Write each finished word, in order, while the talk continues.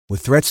With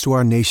threats to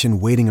our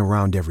nation waiting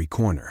around every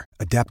corner,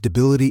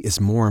 adaptability is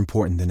more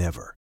important than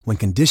ever. When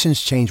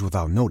conditions change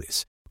without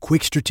notice,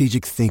 quick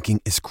strategic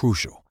thinking is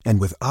crucial.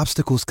 And with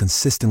obstacles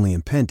consistently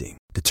impending,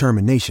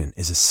 determination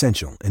is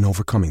essential in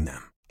overcoming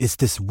them. It's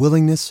this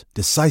willingness,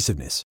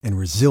 decisiveness, and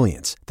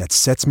resilience that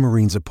sets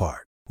Marines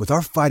apart. With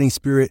our fighting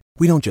spirit,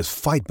 we don't just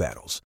fight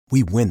battles,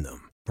 we win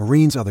them.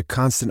 Marines are the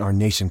constant our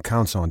nation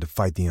counts on to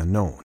fight the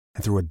unknown.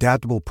 And through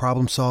adaptable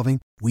problem solving,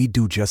 we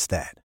do just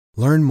that.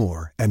 Learn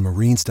more at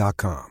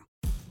marines.com.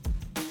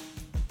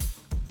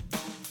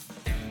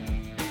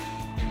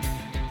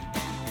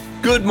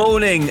 Good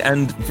morning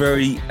and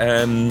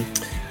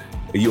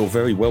you're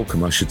very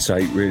welcome, I should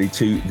say, really,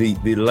 to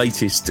the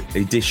latest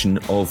edition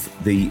of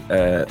the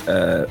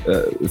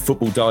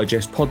Football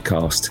Digest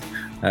podcast.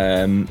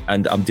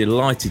 And I'm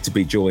delighted to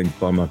be joined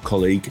by my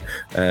colleague,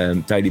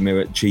 Daily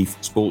Mirror chief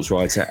sports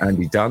writer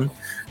Andy Dunn,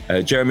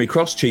 Jeremy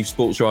Cross, chief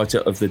sports writer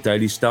of the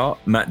Daily Star,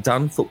 Matt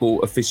Dunn,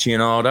 football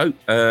aficionado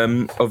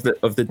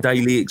of the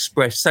Daily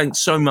Express. Thanks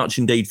so much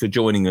indeed for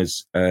joining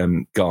us,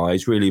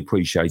 guys. Really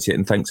appreciate it,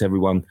 and thanks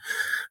everyone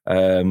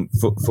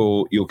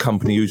for your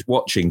company who's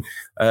watching.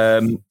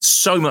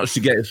 So much to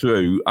get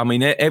through. I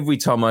mean, every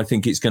time I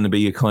think it's going to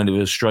be a kind of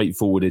a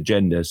straightforward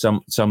agenda,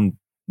 some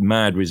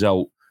mad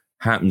result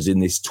happens in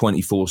this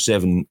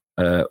 24/7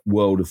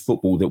 world of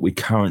football that we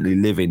currently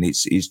live in.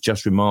 It's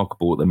just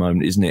remarkable at the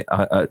moment, isn't it?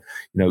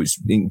 It's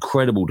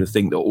incredible to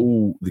think that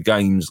all the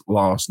games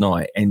last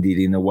night ended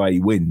in away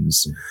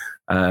wins,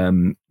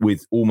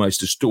 with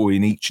almost a story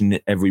in each and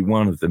every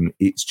one of them.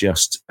 It's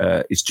just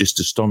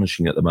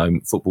astonishing at the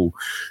moment. Football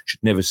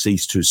should never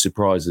cease to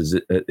surprise us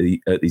at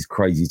these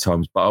crazy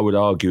times, but I would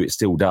argue it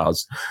still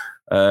does.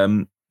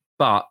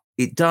 But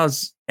it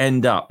does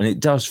end up, and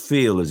it does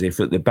feel as if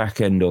at the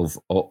back end of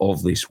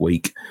this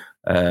week,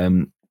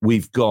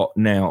 we've got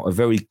now a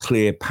very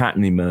clear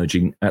pattern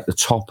emerging at the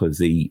top of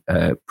the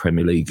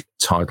Premier League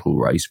title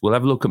race. We'll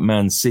have a look at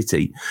Man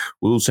City.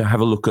 We'll also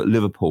have a look at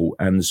Liverpool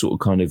and the sort of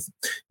kind of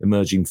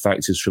emerging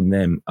factors from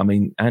them. I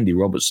mean, Andy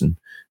Robertson,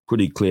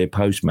 pretty clear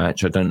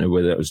post-match. I don't know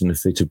whether that was in a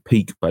fit of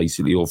pique,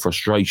 basically, or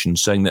frustration,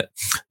 saying that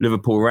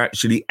Liverpool are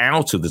actually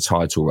out of the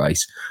title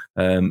race.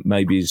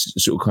 Maybe is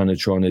sort of kind of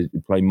trying to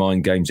play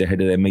mind games ahead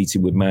of their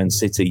meeting with Man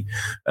City.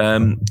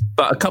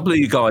 But a couple of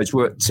you guys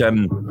were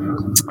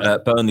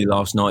at Burnley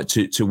last night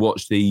to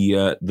watch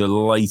the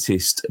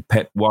latest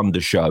Pep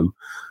Wonder show.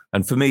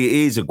 And for me, it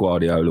is a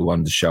Guardiola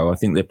wonder show. I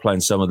think they're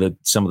playing some of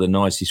the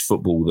nicest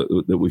football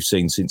that we've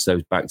seen since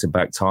those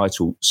back-to-back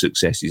title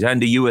successes.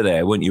 Andy, you were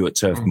there, weren't you, at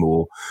Turf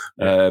Moor?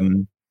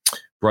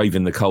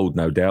 Braving the cold,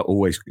 no doubt.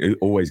 Always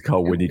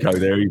cold when you go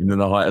there, even in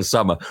the height of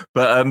summer.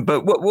 But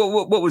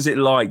what was it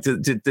like?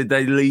 Did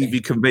they leave you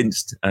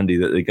convinced, Andy,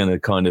 that they're going to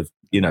kind of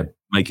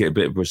make it a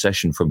bit of a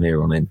recession from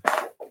here on in?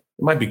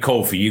 It might be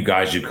cold for you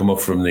guys who come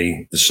up from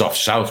the soft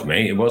south,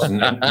 mate. It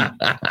wasn't.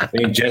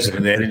 Me and Jessica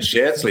there in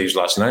shirt sleeves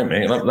last night,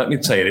 mate. Let me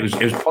tell you, it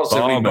was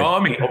positively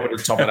balmy up at the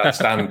top of that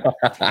stand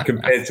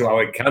compared to how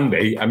it can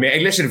be. I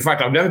mean, listen, in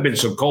fact, I've never been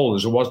so cold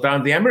as it was down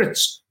at the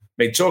Emirates.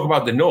 Mate, talk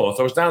about the north.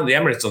 I was down at the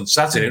Emirates on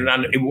Saturday,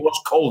 and it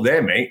was cold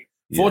there, mate.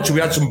 Fortunately,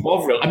 we had some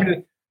Bovril. I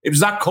mean, it was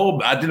that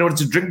cold. I didn't know what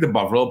to drink the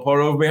Bovril or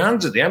pour over my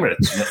hands at the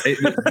Emirates.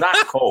 It was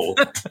that cold.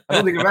 I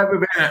don't think I've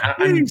ever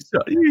been.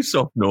 You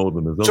soft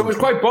northerners. So it was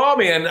quite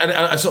balmy and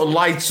a sort of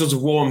light, sort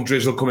of warm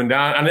drizzle coming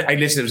down. And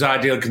listen, it was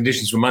ideal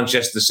conditions for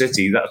Manchester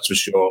City, that's for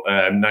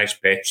sure. Nice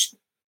pitch,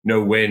 no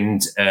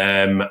wind,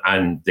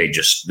 and they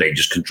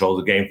just controlled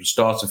the game from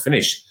start to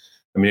finish.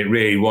 I mean, it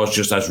really was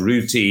just as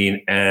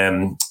routine,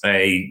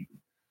 pretty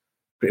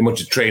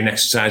much a training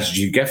exercise as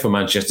you get for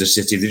Manchester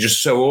City. They're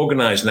just so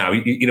organised now.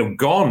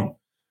 Gone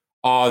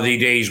are the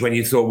days when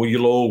you thought, well,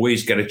 you'll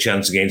always get a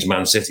chance against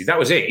Man City. That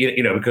was it,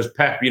 because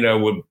Pep,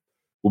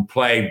 would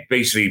play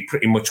basically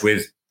pretty much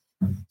with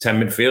 10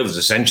 midfielders,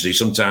 essentially.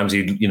 Sometimes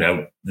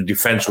the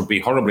defence would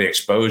be horribly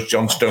exposed.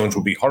 John Stones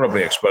would be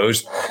horribly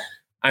exposed.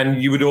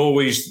 And you would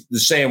always, the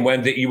saying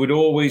went that you would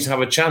always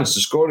have a chance to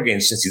score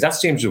against City. That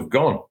seems to have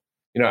gone.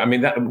 We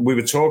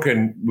were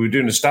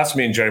doing the stats,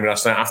 me and Jeremy,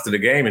 last night after the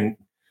game, and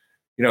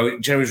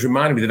Jeremy was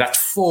reminding me that that's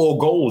 4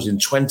 goals in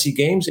 20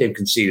 games they've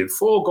conceded.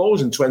 4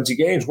 goals in 20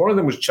 games. One of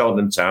them was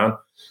Cheltenham Town.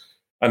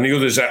 And the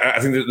others, I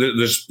think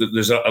that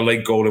there's a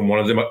late goal in one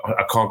of them.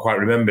 I can't quite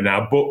remember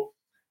now. But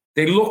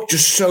they look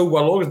just so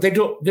well organized. They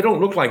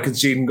don't look like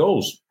conceding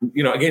goals,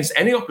 against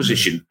any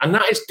opposition. And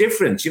that is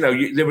different.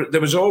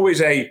 There was always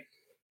a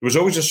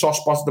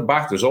soft spot at the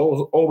back. There's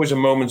always a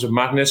moment of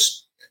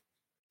madness.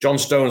 John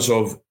Stones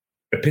sort of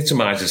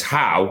epitomizes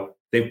how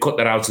they've cut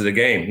that out of the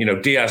game.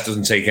 Diaz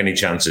doesn't take any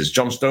chances.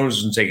 John Stones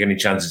doesn't take any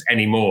chances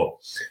anymore.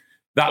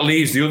 That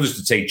leaves the others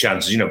to take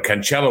chances.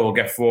 Cancelo will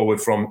get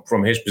forward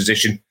from his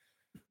position.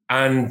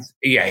 And,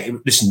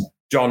 listen,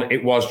 John,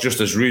 it was just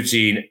as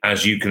routine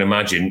as you can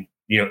imagine.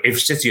 If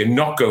City are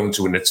not going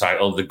to win the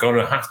title, they're going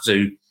to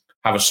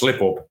have a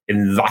slip-up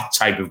in that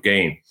type of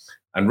game.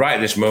 And right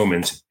at this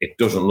moment, it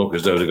doesn't look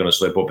as though they're going to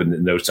slip up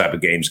in those type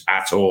of games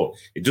at all.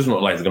 It doesn't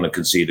look like they're going to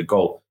concede a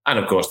goal. And,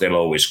 of course, they'll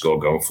always score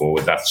going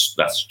forward. That's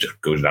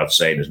just goes without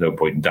saying. There's no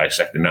point in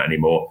dissecting that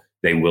anymore.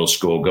 they will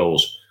score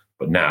goals.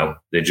 But now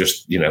they're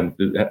just,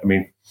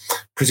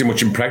 pretty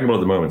much impregnable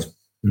at the moment.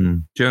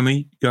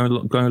 Jeremy, going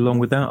along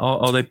with that,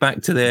 are they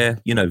back to their,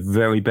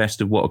 very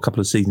best of what a couple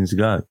of seasons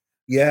ago?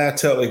 Yeah, I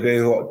totally agree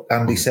with what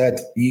Andy said.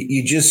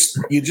 You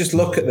just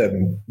look at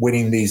them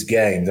winning these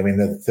games. I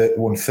mean, they've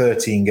won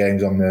 13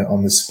 games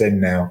on the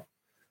spin now,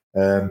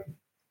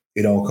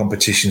 in all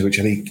competitions, which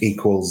I think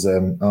equals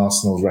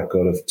Arsenal's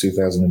record of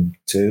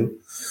 2002.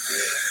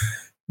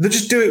 They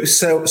just do it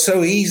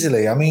so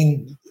easily. I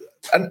mean,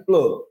 and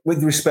look,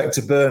 with respect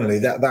to Burnley,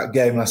 that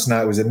game last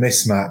night was a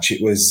mismatch.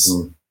 It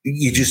was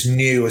you just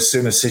knew as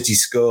soon as City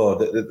scored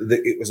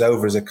that it was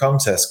over as a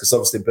contest, because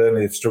obviously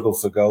Burnley have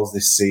struggled for goals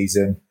this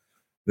season.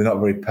 They're not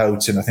very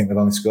potent. I think they've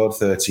only scored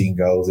 13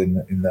 goals in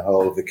the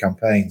whole of the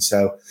campaign.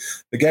 So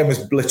the game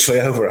was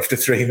literally over after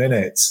 3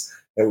 minutes,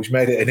 which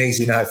made it an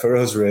easy night for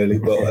us, really.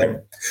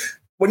 But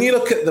when you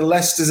look at the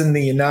Leicesters and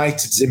the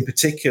Uniteds in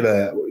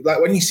particular, like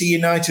when you see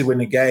United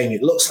win a game,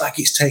 it looks like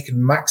it's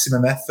taken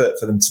maximum effort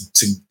for them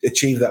to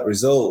achieve that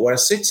result,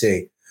 whereas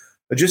City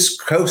are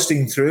just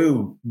coasting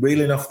through,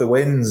 reeling off the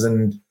wins,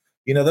 and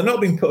they're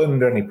not being put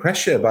under any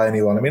pressure by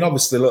anyone. I mean,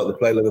 obviously, look, they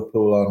play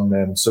Liverpool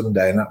on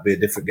Sunday, and that'd be a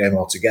different game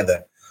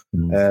altogether.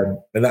 And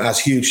that has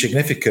huge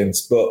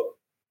significance. But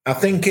I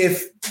think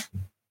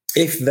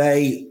if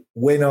they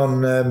win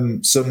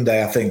on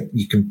Sunday, I think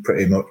you can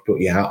pretty much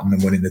put your hat on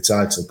them winning the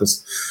title,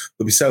 because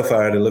they'll be so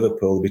far ahead of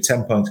Liverpool. They'll be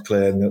 10 points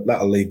clear, and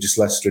that'll leave just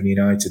Leicester and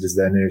United as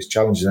their nearest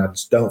challengers. And I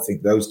just don't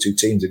think those two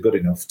teams are good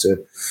enough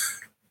to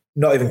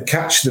not even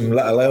catch them,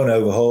 let alone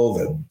overhaul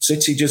them.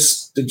 City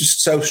they're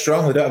just so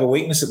strong. They don't have a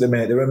weakness at the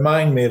minute. They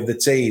remind me of the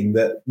team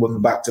that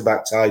won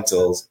back-to-back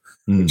titles,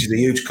 which is a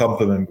huge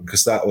compliment,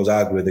 because that was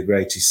arguably the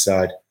greatest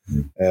side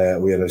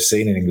we ever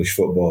seen in English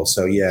football.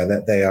 So, yeah,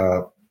 they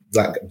are,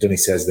 like Dunny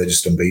says, they're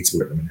just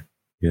unbeatable at the minute.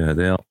 Yeah,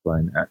 they are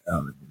playing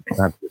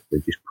fabulous. They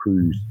just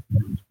cruise.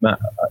 Matt,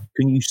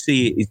 can you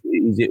see it?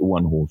 Is it a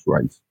one-horse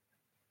race?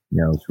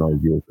 As far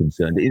as you're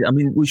concerned, I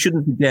mean, we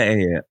shouldn't forget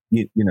here.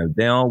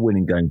 They are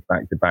winning games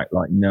back to back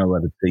like no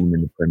other team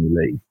in the Premier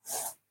League.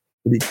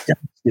 But it does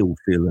still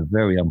feel a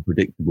very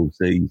unpredictable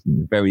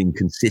season, a very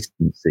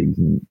inconsistent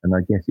season. And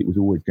I guess it was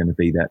always going to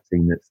be that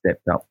team that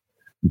stepped up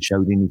and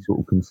showed any sort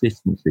of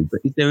consistency.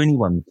 But is there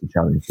anyone to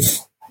challenge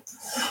them?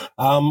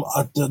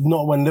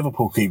 Not when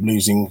Liverpool keep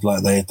losing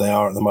like they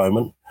are at the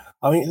moment.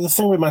 I mean, the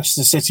thing with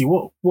Manchester City,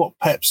 what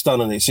Pep's done,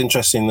 and it's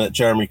interesting that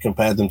Jeremy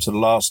compared them to the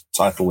last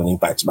title-winning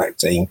back-to-back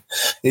team,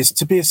 is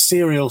to be a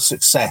serial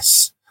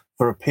success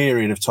for a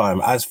period of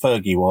time, as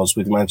Fergie was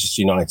with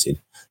Manchester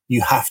United. You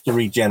have to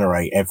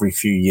regenerate every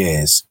few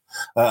years.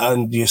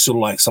 And you're sort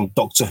of like some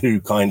Doctor Who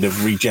kind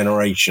of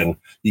regeneration.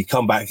 You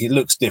come back, it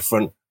looks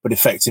different, but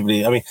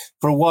effectively, I mean,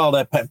 for a while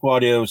there, Pep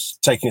Guardiola was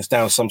taking us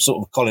down some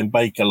sort of Colin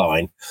Baker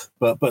line,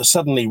 but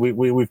suddenly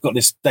we've got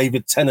this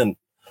David Tennant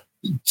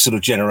sort of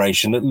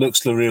generation that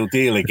looks the real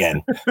deal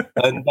again.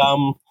 And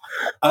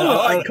I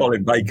like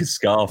Colin Baker's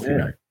scarf,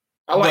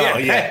 I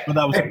like it. But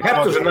that was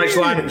Pep does a nice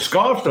line of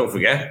scarves, don't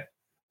forget.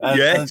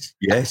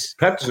 Yes.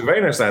 Pep does a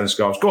very nice line of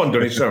scarves. Go on,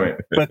 Dunny, sorry.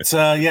 But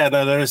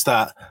there is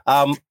that.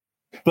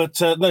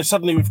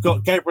 Suddenly we've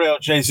got Gabriel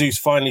Jesus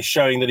finally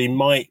showing that he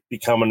might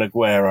become an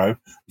Aguero.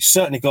 He's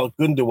certainly got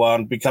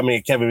Gundogan becoming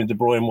a Kevin De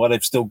Bruyne while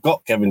they've still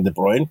got Kevin De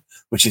Bruyne,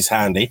 which is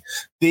handy.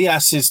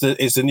 Diaz is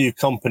the new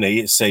company,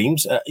 it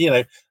seems.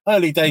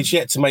 Early days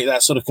yet to make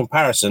that sort of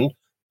comparison,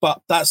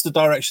 but that's the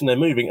direction they're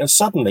moving. And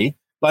suddenly,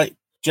 like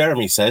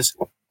Jeremy says,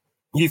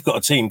 you've got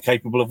a team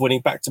capable of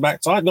winning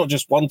back-to-back titles, not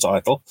just one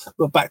title,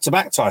 but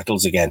back-to-back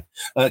titles again.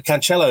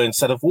 Cancelo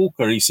instead of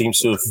Walker, he seems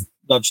to have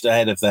nudged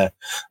ahead of there.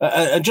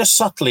 And just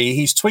subtly,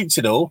 he's tweaked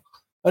it all,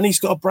 and he's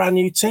got a brand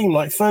new team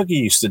like Fergie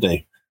used to do.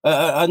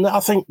 And I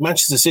think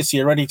Manchester City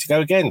are ready to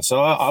go again.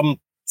 So I'm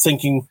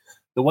thinking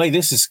the way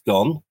this has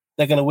gone,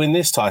 they're going to win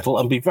this title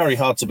and be very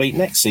hard to beat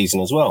next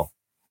season as well.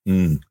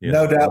 No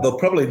doubt they'll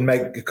probably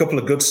make a couple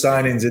of good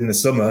signings in the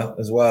summer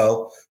as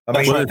well. I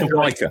mean,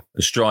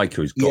 a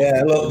striker is good.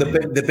 Yeah, look,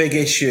 the big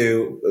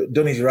issue,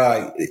 Dunny's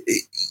right.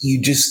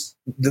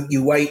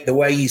 You wait, the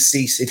way you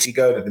see City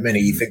going at the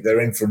minute, you think they're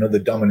in for another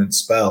dominant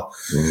spell.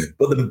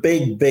 But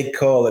the big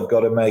call they've got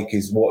to make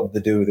is what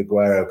they do with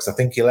Aguero, because I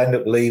think he'll end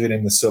up leaving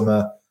in the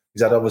summer.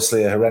 He's had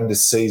obviously a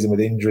horrendous season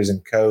with injuries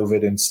and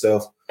COVID and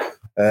stuff.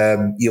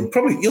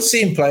 You'll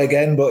see him play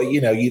again, but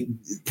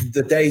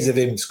the days of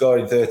him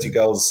scoring 30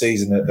 goals a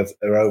season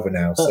are over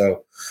now.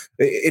 So,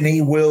 and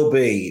he will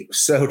be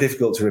so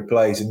difficult to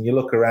replace. And you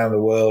look around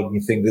the world and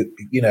you think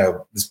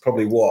that there's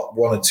probably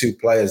one or two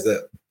players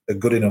that are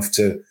good enough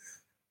to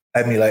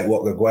emulate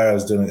what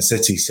Aguero's done at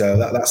City. So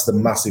that's the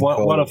massive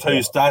one of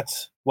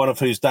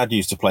whose dad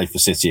used to play for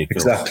City. Of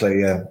course.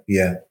 Exactly.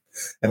 Yeah.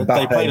 And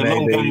they played a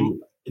long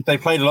game. If they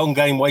played a long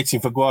game waiting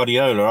for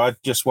Guardiola, I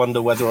just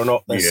wonder whether or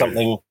not there's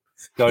something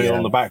going on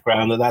in the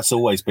background that's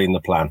always been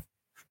the plan.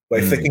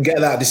 But if they can get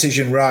that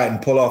decision right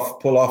and pull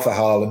off a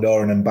Haaland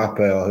or an Mbappe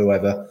or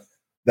whoever,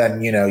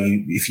 then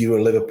if you were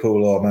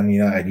Liverpool or Man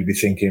United, you'd be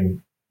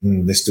thinking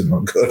this doesn't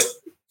look good.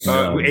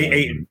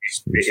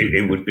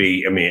 It would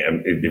be. I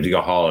mean, if you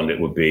got Haaland, it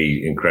would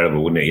be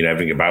incredible, wouldn't it? You know,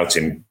 everything about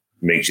him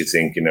makes you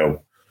think. You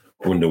know,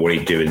 wonder what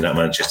he'd do in that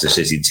Manchester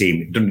City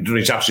team.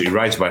 He's absolutely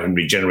right about him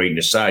regenerating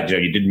the side. You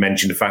know, you did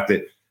mention the fact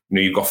that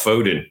you've got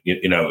Foden.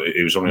 You know,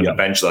 it was only on the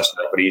bench last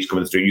night, but he's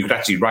coming through. You could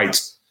actually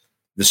write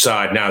the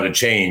side now. The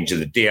change of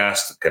the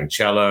Diaz, the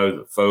Cancelo,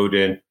 the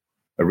Foden,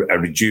 a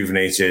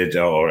rejuvenated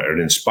or an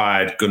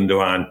inspired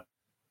Gundogan.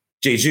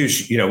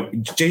 Jesus,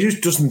 Jesus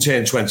doesn't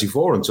turn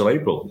 24 until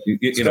April.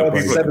 He's got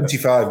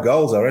 75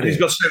 goals already. He's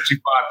got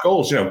 75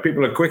 goals. You know,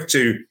 people are quick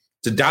to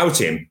doubt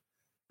him,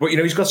 but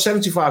he's got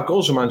 75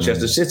 goals for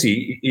Manchester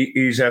City.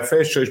 He's a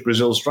first choice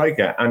Brazil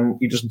striker, and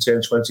he doesn't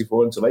turn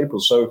 24 until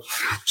April. So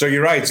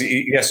you're right.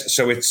 Yes.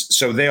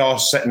 So they are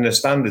setting the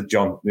standard,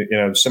 John.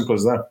 Simple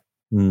as that.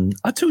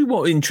 I tell you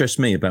what interests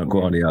me about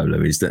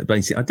Guardiola is that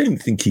basically I don't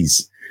think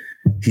his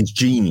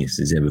genius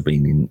has ever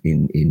been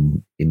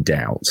in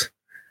doubt.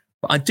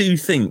 But I do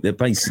think that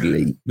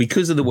basically,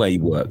 because of the way he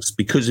works,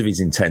 because of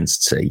his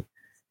intensity,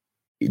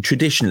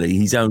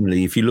 traditionally,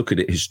 if you look at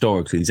it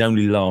historically, he's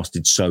only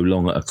lasted so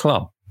long at a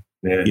club.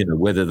 Yeah.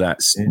 Whether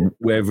that's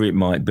wherever it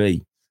might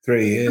be.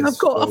 3 years. I've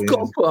got to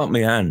put up my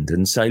hand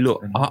and say,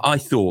 look, I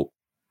thought,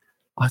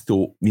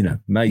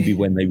 maybe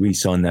when they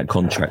re-signed that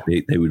contract,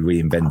 they would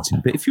reinvent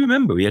him. But if you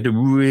remember, he had a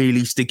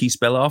really sticky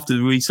spell after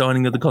the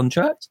re-signing of the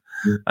contract.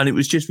 And it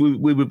was just, we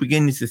were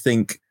beginning to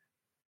think,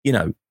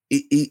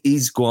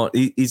 is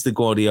the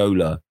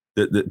Guardiola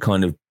that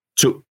kind of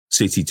took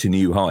City to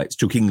new heights,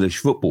 took English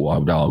football, I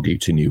would argue,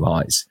 to new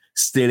heights,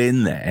 still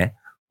in there,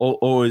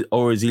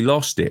 or has he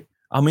lost it?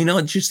 I mean,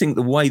 I just think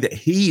the way that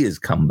he has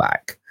come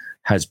back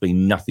has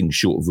been nothing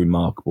short of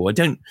remarkable. I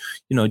don't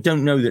know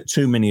that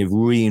too many have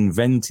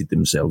reinvented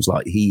themselves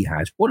like he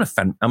has.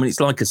 It's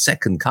like a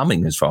second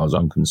coming as far as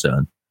I'm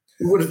concerned.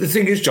 Well, the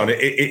thing is, John,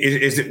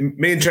 is that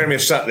me and Jeremy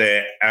have sat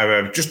there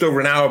just over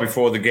an hour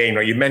before the game.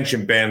 Now, you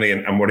mentioned Burnley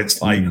and what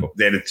it's like up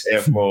there at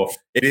Turf Moor.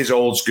 It is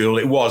old school.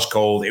 It was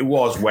cold. It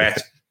was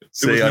wet.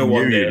 There was no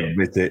one there.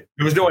 There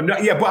was no one.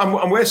 Yeah,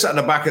 but we're sat in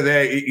the back of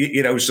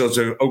there, sort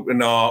of opening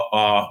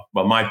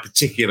my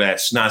particular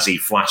snazzy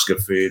flask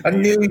of food. I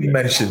knew you'd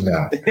mention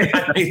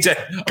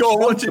that. Go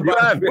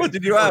on, what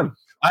did you have?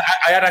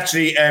 I had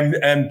actually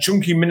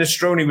chunky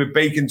minestrone with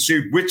bacon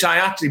soup, which I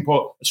actually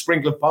put a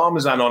sprinkle of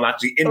Parmesan on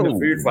in the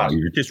food flask.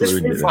 This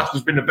food flask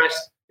has been the best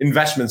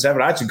investments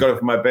ever. I actually got it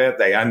for my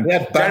birthday. And we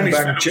had Bang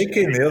Bang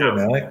Chicken the other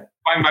night.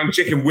 Bang Bang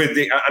Chicken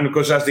and of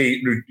course that's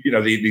the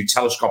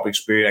telescopic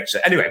experience.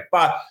 Anyway,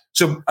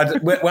 so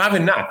we're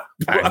having that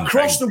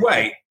across the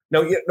way.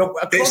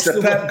 It's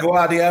the Pep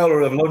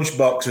Guardiola of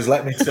lunchboxes.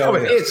 Let me tell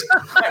you, it is.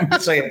 I'm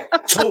saying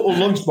total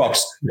lunchbox.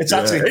 It's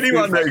actually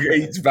anyone who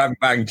eats Bang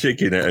Bang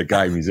Chicken at a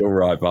game is all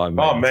right by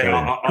me. Oh man,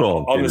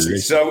 honestly.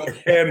 So,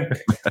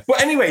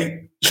 but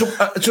anyway, so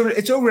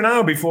it's over an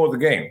hour before the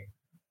game.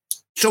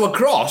 So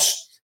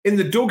across in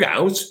the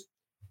dugout,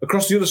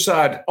 across the other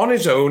side, on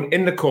his own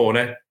in the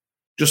corner,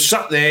 just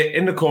sat there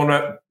in the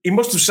corner. He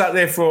must have sat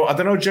there for I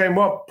don't know, Jane,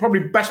 probably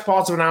best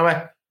part of an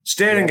hour,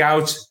 staring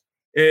out.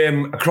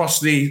 Across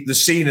the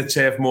scene at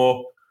Turf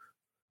Moor,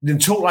 in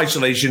total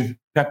isolation,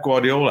 Pep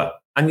Guardiola.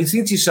 And you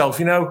think to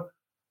yourself,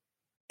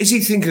 is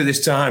he thinking at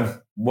this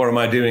time, what am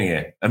I doing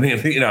here? I mean,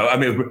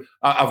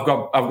 I've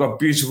got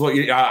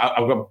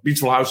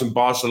beautiful house in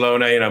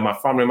Barcelona. My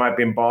family might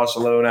be in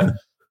Barcelona,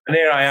 and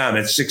here I am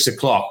at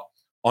 6:00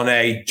 on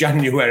a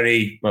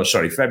February,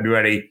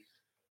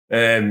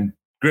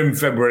 grim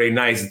February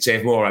night at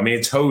Turf Moor. I mean,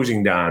 it's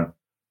hosing down.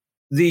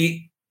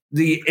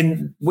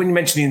 When you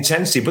mention the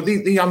intensity, but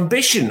the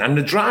ambition and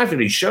the drive that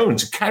he's shown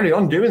to carry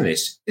on doing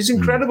this is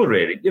incredible,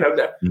 really.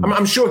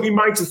 I'm sure he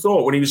might have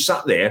thought when he was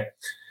sat there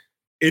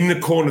in the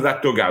corner of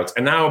that dugout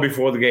an hour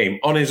before the game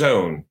on his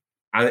own,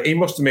 and he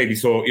must have maybe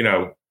thought,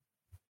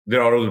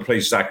 there are other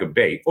places I could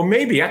be. Or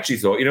maybe he actually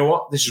thought,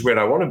 this is where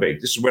I want to be.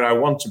 This is where I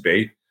want to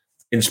be,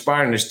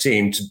 inspiring this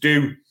team to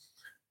do,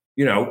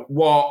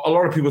 what a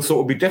lot of people thought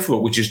would be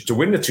difficult, which is to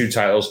win the 2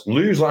 titles,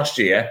 lose last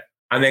year,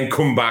 and then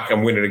come back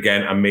and win it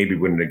again and maybe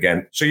win it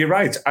again. So you're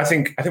right. I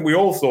think we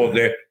all thought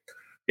that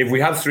if we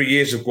had 3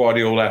 years of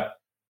Guardiola,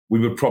 we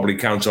would probably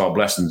count our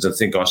blessings and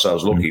think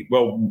ourselves lucky.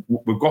 Well,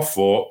 we've got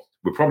 4.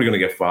 We're probably going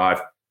to get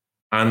 5.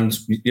 And,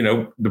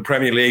 the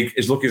Premier League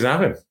is lucky to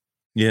have him.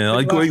 Yeah,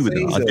 I agree with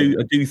that.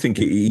 I do think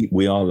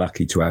we are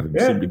lucky to have him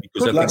simply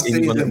because I think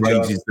anyone that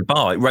raises the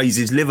bar, it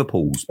raises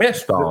Liverpool's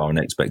star and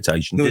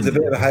expectation. There was a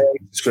bit of a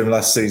hiatus for him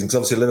last season because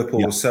obviously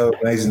Liverpool was so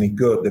amazingly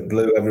good that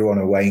blew everyone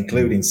away,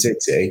 including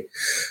City.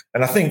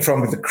 And I think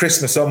from the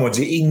Christmas onwards,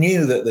 he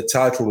knew that the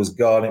title was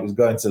gone. It was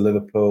going to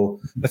Liverpool.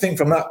 I think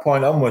from that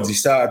point onwards, he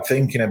started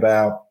thinking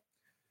about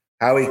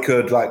how he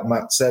could, like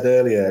Matt said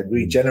earlier,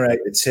 regenerate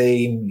the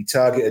team. He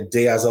targeted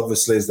Diaz,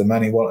 obviously, as the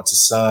man he wanted to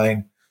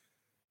sign.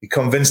 He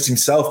convinced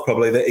himself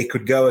probably that he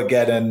could go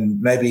again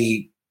and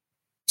maybe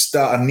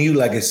start a new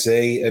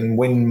legacy and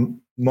win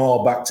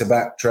more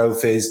back-to-back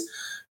trophies.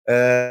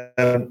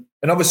 And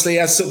obviously he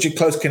has such a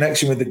close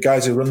connection with the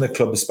guys who run the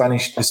club, the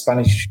Spanish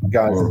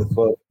guys at the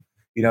club.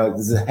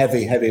 there's a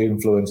heavy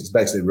influence. It's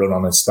basically run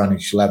on a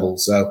Spanish level.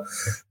 So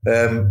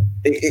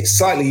it's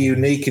slightly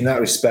unique in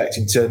that respect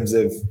in terms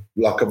of,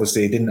 like,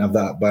 obviously he didn't have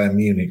that at Bayern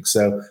Munich.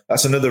 So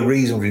that's another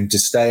reason for him to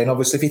stay. And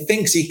obviously if he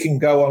thinks he can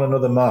go on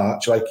another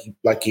march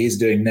like he is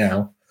doing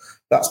now,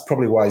 that's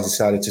probably why he's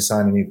decided to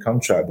sign a new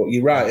contract. But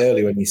you're right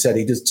earlier when you said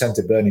he does tend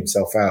to burn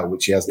himself out,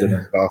 which he has done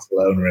at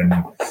Barcelona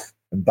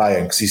and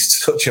Bayern, because he's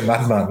such a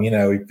madman. He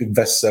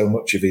invests so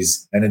much of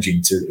his energy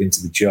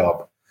into the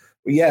job.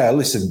 But yeah,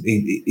 listen,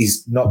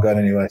 he's not going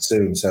anywhere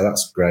soon, so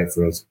that's great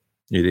for us.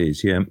 It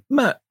is, yeah.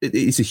 Matt,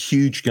 it's a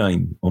huge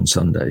game on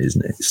Sunday,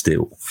 isn't it?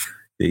 Still,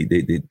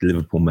 the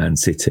Liverpool-Man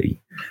City.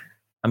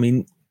 I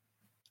mean,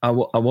 I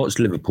watched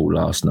Liverpool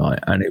last night,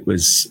 and it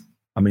was,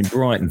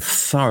 Brighton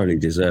thoroughly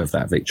deserved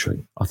that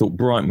victory. I thought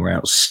Brighton were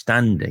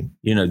outstanding.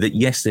 That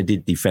yes, they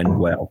did defend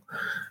well,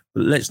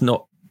 but let's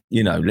not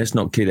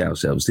kid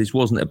ourselves. This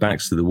wasn't a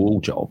backs to the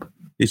wall job.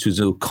 This was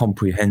a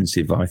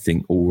comprehensive, I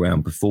think,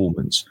 all-round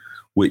performance,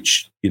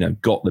 which,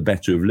 got the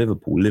better of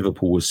Liverpool.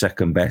 Liverpool was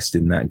second best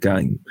in that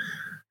game.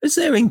 Has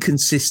their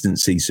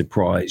inconsistency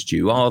surprised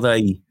you? Are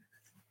they,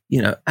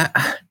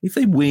 if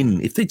they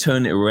win, if they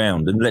turn it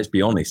around, and let's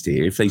be honest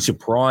here, if they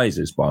surprise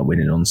us by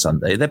winning on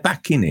Sunday, they're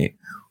back in it?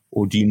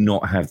 Or do you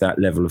not have that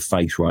level of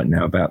faith right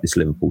now about this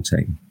Liverpool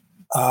team?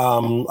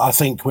 I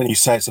think when you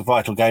say it's a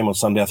vital game on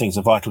Sunday, I think it's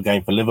a vital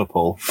game for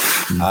Liverpool.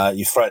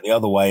 You throw it the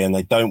other way and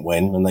they don't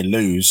win and they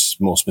lose,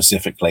 more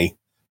specifically,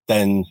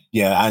 then,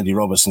 Andy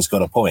Robertson's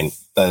got a point.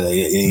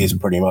 It is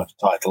pretty much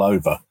title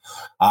over.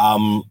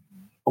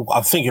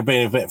 I think you're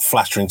being a bit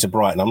flattering to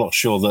Brighton. I'm not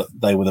sure that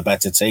they were the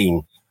better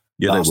team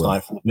last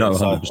night. No,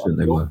 100%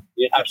 they were.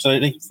 Yeah,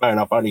 absolutely. Fair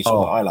enough. I only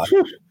saw the highlights.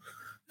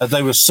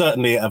 They were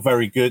certainly a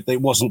very good.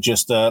 It wasn't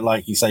just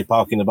like you say,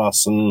 parking the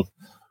bus and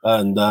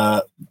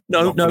no.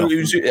 It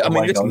was. Listen,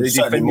 they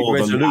defended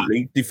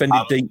resolutely,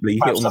 defended deeply.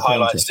 Perhaps hit on the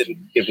highlights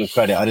didn't give them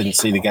credit. I didn't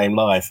see the game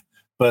live,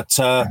 but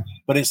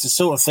it's the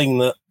sort of thing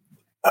that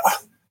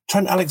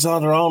Trent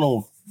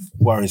Alexander-Arnold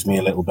worries me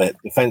a little bit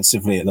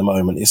defensively at the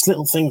moment. It's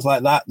little things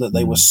like that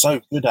they were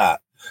so good at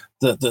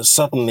that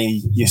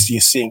suddenly you're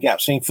seeing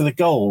gaps. For the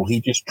goal,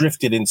 he just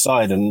drifted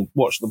inside and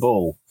watched the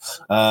ball,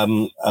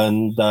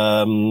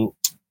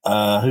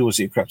 who was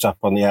it who crept up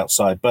on the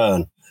outside?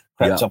 Burn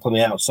crept up on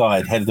the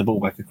outside, headed the ball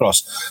back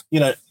across.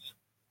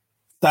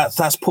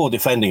 That's poor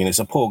defending, and it's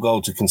a poor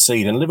goal to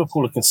concede. And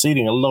Liverpool are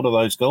conceding a lot of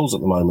those goals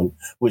at the moment,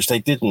 which they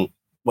didn't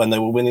when they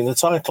were winning the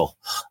title.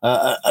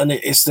 And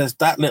there's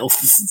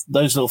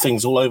those little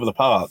things all over the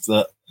park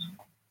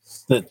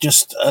that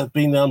just have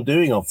been the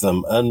undoing of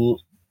them. And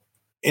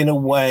in a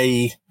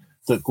way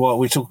that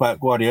we talk about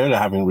Guardiola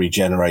having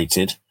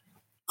regenerated,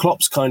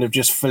 Klopp's kind of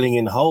just filling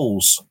in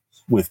holes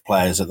with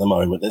players at the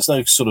moment. There's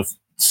no sort of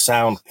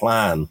sound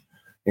plan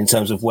in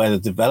terms of where the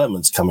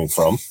development's coming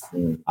from.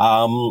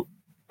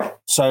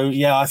 So,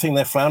 I think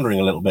they're floundering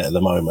a little bit at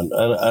the moment.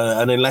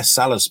 And unless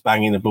Salah's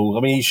banging the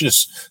ball,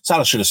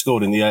 Salah should have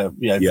scored in the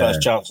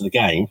first chance of the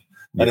game,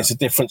 and it's a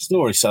different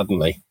story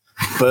suddenly.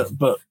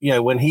 But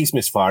when he's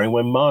misfiring,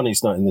 when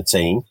Mane's not in the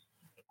team,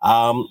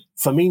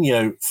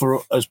 Firmino,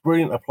 for as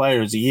brilliant a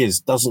player as he is,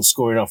 doesn't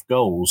score enough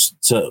goals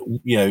to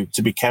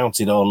be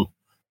counted on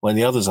when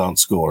the others aren't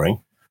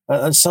scoring.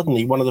 And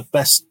suddenly, one of the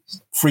best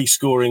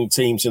free-scoring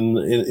teams in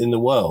the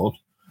world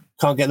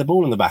can't get the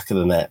ball in the back of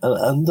the net,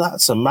 and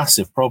that's a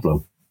massive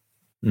problem.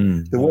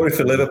 The worry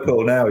for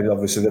Liverpool now is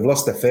obviously they've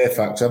lost their fear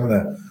factor, haven't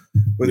they?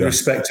 With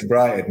respect to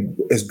Brighton,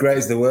 as great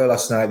as they were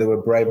last night, they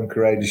were brave and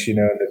courageous, and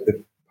they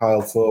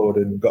piled forward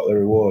and got their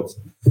rewards.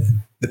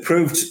 They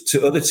proved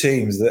to other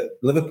teams that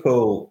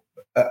Liverpool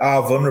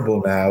are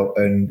vulnerable now,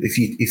 and if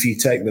you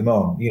take them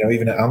on,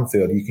 even at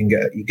Anfield,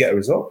 you get a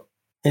result.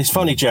 It's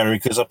funny, Jerry,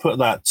 because I put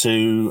that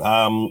to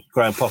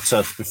Graham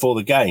Potter before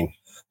the game.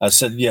 I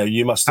said,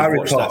 you must have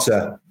watched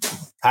that.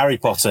 Harry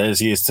Potter, as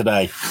he is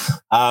today.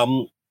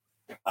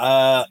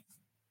 I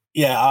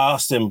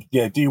asked him,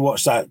 do you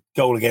watch that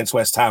goal against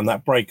West Ham,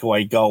 that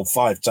breakaway goal,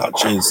 5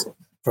 touches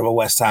from a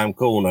West Ham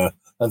corner,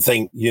 and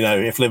think,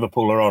 if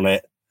Liverpool are on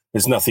it,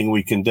 there's nothing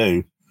we can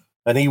do.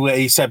 And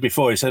he said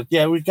before,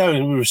 we go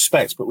in with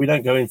respect, but we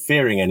don't go in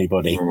fearing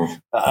anybody.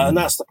 And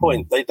that's the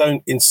point. They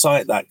don't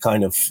incite that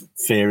kind of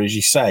fear, as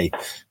you say.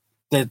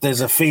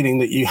 There's a feeling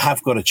that you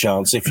have got a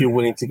chance if you're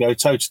willing to go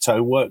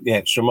toe-to-toe, work the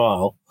extra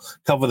mile,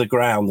 cover the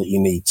ground that you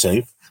need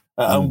to,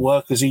 and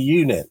work as a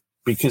unit,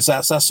 because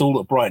that's all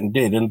that Brighton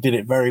did, and did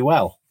it very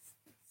well.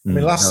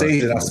 Last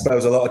season, I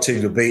suppose a lot of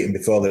teams were beaten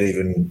before they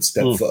even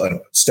stepped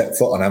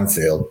foot on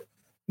Anfield.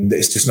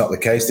 It's just not the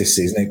case this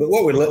season. But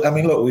look,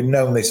 we've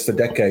known this for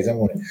decades,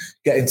 haven't we?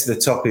 Getting to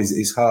the top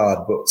is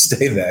hard, but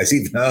staying there is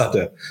even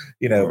harder.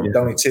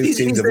 Only 2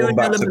 teams have won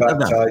back-to-back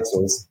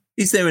titles.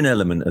 Is there an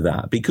element of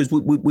that? Because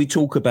we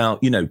talk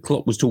about,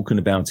 Klopp was talking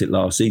about it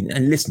last season.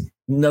 And listen,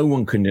 no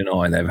one can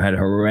deny they've had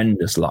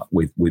horrendous luck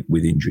with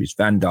injuries.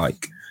 Van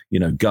Dijk,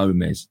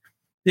 Gomez.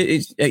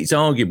 It's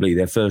arguably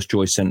their first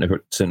choice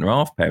centre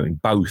half pairing,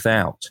 both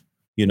out.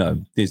 For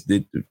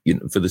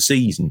the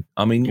season.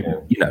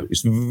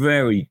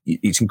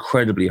 It's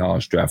incredibly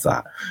harsh to have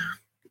that.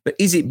 But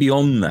is it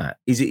beyond that?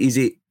 Is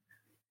it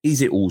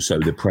is it also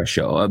the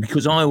pressure?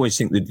 Because I always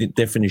think the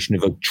definition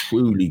of a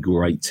truly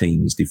great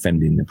team is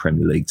defending the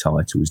Premier League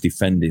title, is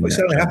defending. Well, it's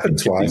only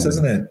happened twice,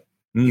 hasn't it?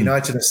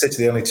 United and City,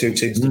 the only two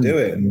teams to do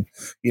it. And,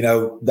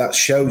 that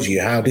shows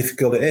you how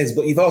difficult it is.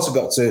 But you've also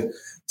got to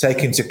take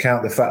into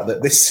account the fact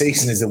that this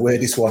season is the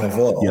weirdest one of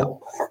all. Yeah.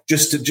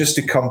 Just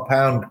to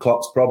compound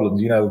Klopp's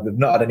problems, they've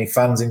not had any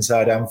fans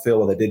inside Anfield,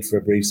 well, they did for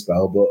a brief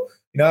spell, but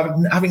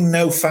having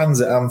no fans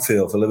at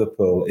Anfield for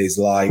Liverpool is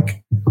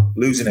like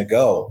losing a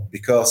goal,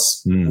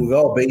 because we've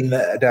all been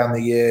there down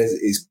the years.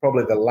 It's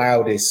probably the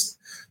loudest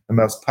and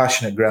most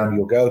passionate ground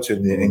you'll go to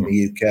in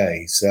the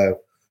UK. So,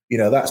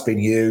 that's been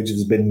huge.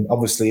 There's been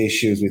obviously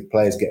issues with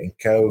players getting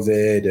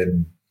COVID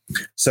and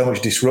so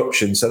much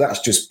disruption. So that's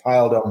just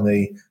piled on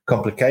the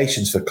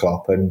complications for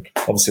Klopp, and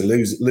obviously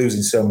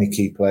losing so many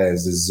key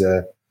players has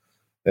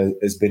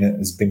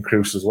been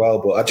crucial as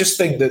well. But I just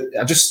think that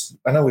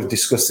I know we've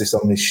discussed this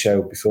on this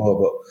show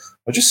before, but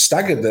I just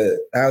staggered at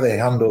how they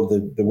handled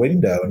the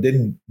window and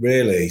didn't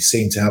really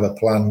seem to have a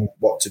plan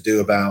what to do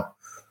about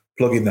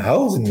plugging the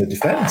holes in the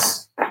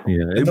defence.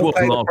 Yeah, it was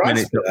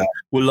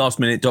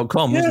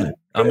lastminute.com, wasn't it?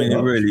 I mean,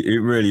 it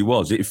really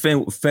was. It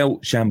felt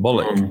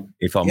shambolic,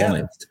 if I'm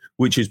honest,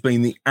 which has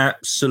been the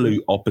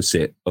absolute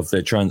opposite of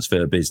their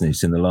transfer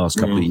business in the last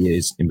couple of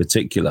years in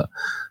particular.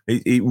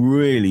 It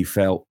really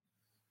felt.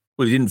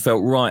 Well, it didn't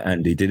felt right,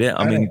 Andy, did it?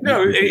 I mean,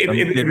 no, it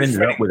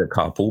ended up with a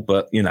couple,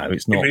 but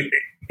it's not.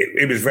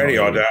 It was very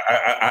odd,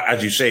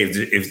 as you say.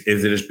 If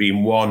there's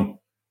been one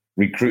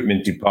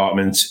recruitment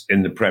department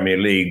in the Premier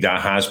League that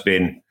has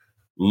been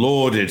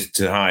lauded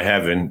to high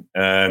heaven,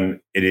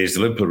 it is the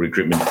Liverpool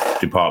recruitment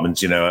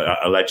department.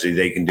 Allegedly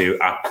they can do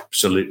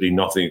absolutely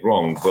nothing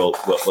wrong. Well,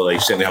 they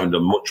certainly haven't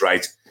done much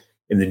right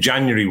in the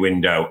January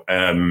window,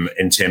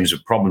 in terms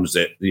of problems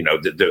that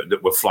that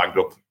were flagged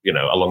up,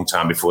 a long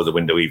time before the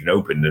window even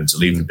opened, and to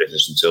leave the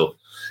business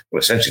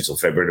essentially until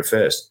February the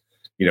 1st,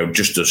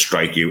 just does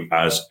strike you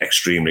as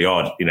extremely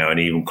odd, and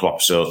even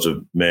Klopp's sort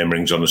of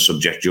murmurings on the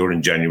subject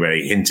during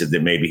January hinted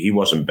that maybe he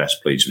wasn't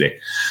best pleased with it.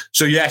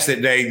 So yes,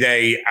 it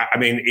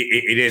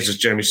is, as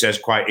Jeremy says,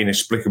 quite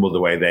inexplicable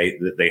the way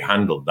they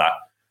handled that.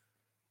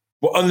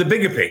 Well, on the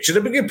bigger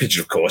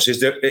picture, of course, is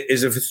that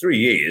for 3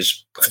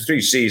 years, for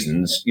 3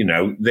 seasons,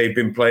 they've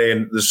been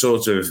playing the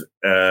sort of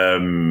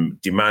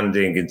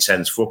demanding,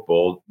 intense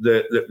football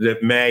that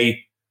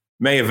may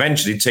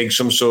eventually take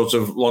some sort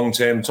of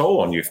long-term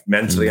toll on you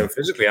mentally and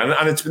physically.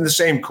 And it's been the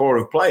same core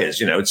of players.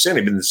 It's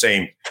certainly been the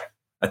same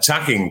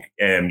attacking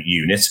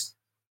unit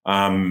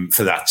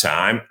for that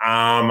time.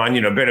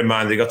 And, bear in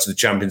mind, they got to the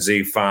Champions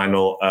League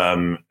final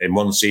in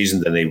one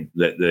season, then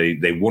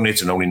they won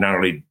it and only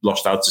narrowly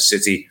lost out to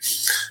City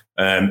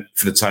for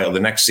the title the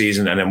next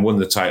season, and then won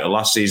the title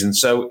last season.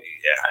 So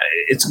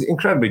it's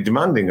incredibly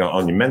demanding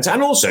on your mental.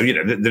 And also,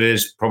 there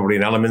is probably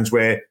an element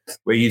where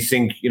you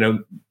think,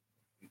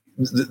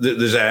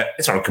 there's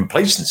it's not a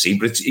complacency,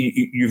 but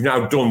you've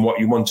now done what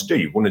you want to do.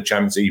 You've won the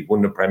Champions League, you've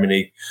won the Premier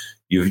League,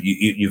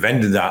 you've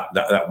ended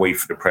that way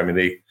for the Premier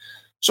League.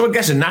 So I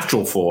guess a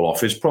natural fall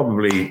off is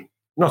probably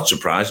not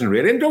surprising,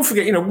 really. And don't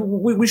forget,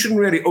 we shouldn't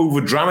really over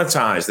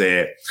dramatise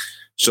their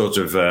sort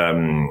of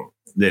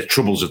their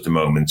troubles at the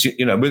moment.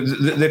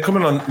 They're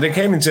coming on. They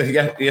came into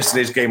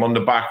yesterday's game on the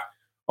back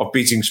of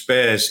beating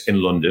Spurs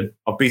in London,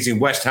 of beating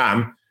West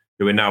Ham,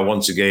 who are now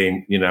once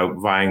again,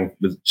 vying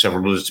with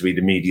several others to be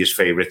the media's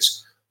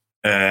favourites,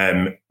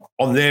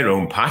 on their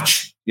own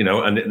patch,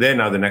 and they're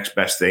now the next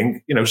best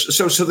thing,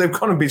 So they've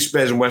gone and beat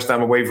Spurs and West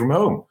Ham away from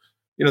home.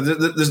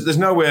 There's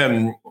no,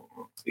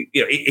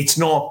 it's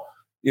not,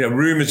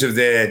 rumours of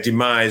their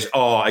demise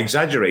are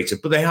exaggerated,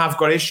 but they have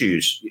got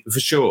issues for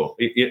sure,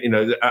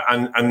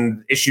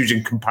 and issues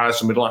in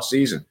comparison with last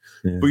season.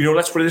 Yeah. But,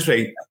 let's put it this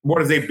way.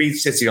 What if they beat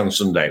City on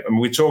Sunday? I mean,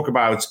 we talk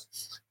about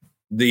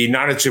the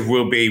narrative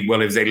will be,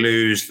 well, if they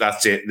lose,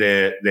 that's it.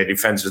 Their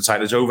defence of the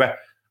title is over.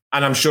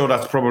 And I'm sure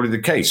that's probably the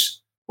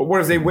case. But what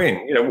if they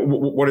win?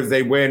 What if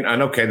they win?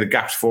 And okay, the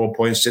gap's 4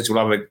 points. City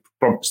will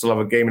still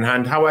have a game in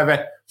hand.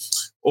 However,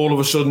 all of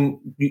a sudden,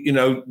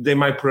 they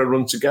might put a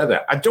run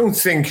together. I don't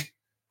think,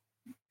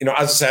 as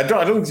I said,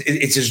 I don't think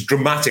it's as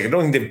dramatic. I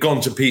don't think they've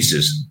gone to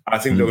pieces. I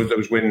think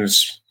those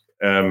wins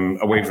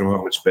away from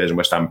home with Spurs and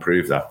West Ham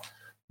prove that.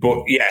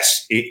 But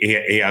yes,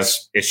 he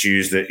has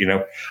issues that,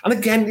 and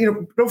again,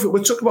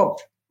 we're talking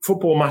about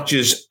football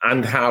matches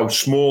and how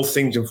small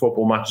things in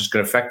football matches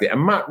can affect it.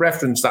 And Matt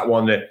referenced that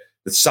one that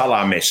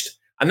Salah missed.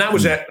 And that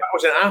was an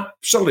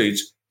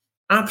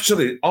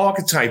absolute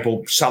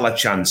archetypal Salah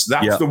chance.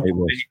 That's the one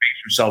that he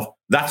makes himself.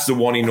 That's the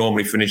one he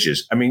normally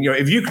finishes. I mean,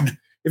 if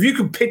you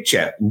could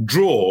picture and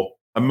draw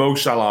a Mo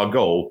Salah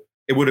goal,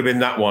 it would have been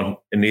that one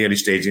in the early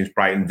stages against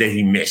Brighton that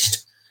he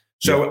missed.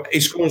 So he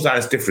scores that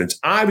as difference.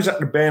 I was at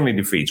the Burnley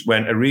defeat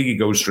when Origi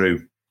goes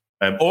through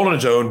all on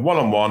his own,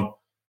 one-on-one,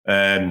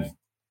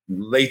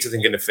 late, I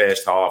think, in the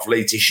first half,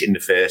 late-ish in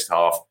the first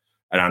half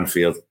at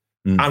Anfield.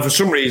 And for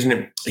some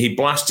reason, he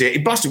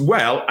blasted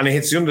well, and he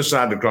hits the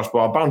underside of the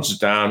crossbar, bounces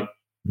down,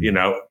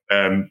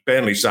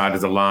 Burnley side of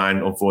the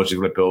line, unfortunately,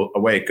 Liverpool,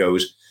 away it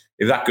goes.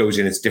 If that goes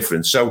in, it's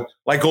different. So,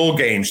 like all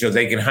games,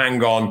 they can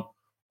hang on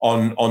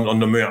on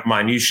the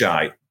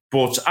minutiae.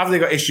 But have they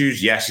got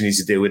issues? Yes, he needs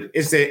to deal with it.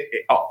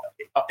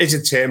 Is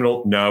it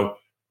terminal? No.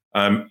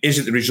 Is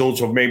it the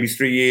result of maybe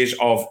 3 years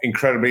of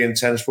incredibly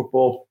intense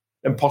football?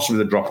 And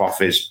possibly the drop-off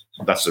is.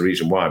 That's the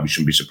reason why we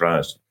shouldn't be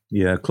surprised.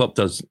 Yeah, Klopp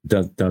does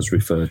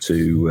refer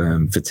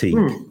to fatigue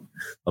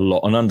a lot,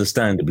 and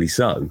understandably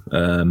so.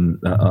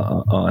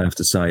 I have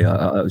to say,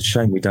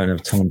 shame we don't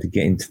have time to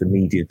get into the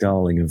media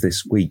darling of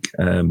this week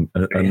and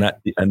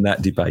that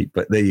debate.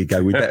 But there you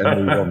go. We better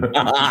move on.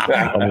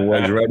 I'm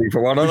always ready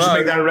for one of those.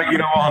 Make that a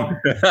regular one.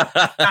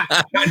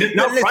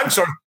 No, Frank's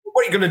on.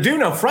 What are you going to do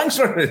now? Frank's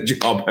on a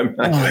job. I don't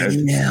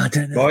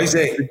know.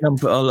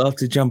 I'll have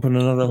to jump on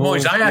another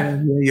horse.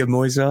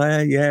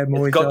 Moisés. Yeah,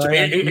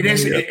 Moisés.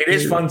 It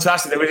is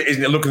fantastic,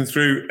 isn't it? Looking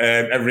through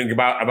everything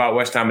about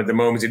West Ham at the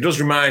moment, it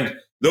does remind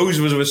those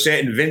of us of a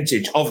certain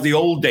vintage of the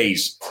old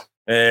days.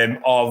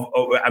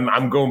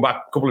 I'm going back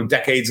a couple of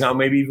decades now,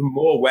 maybe even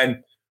more,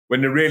 when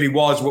there really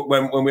was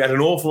when we had an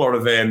awful lot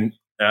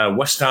of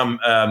West Ham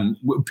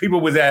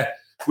people with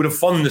a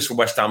fondness for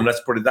West Ham, let's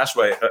put it that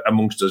way,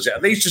 amongst us.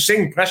 They used to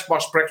sing "Press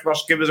Boss,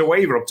 give us a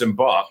waiver" Upton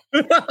Park.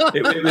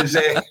 It was,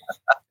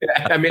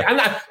 I mean, and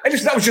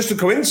that was just a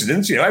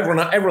coincidence. You know,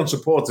 everyone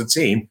supports the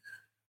team.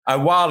 A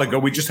while ago,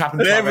 we just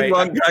happened to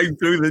everyone came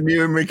through the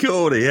new and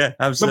McCordy. Yeah,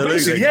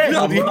 absolutely.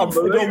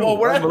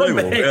 Unbelievable. How long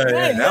did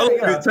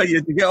it take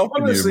you to get off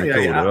the new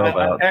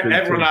McCordy?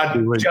 Everyone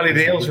had jelly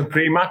deals for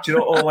pre-match,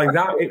 all like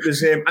that. It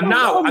was, and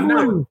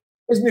now.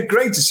 Isn't it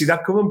great to see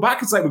that coming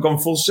back? It's like we've gone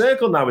full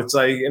circle now. It's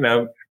like,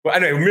 But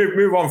anyway,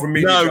 move on from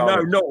me. No,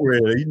 not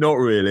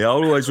really. I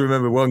always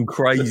remember one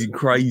crazy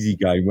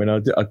game when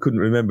I couldn't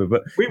remember.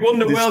 But we won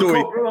the World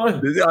Cup, right?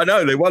 I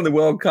know, they won the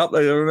World Cup.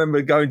 I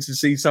remember going to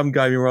see some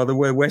game or other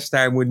where West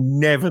Ham were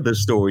never the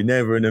story,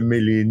 never in a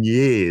million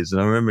years.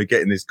 And I remember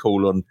getting this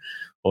call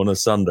on a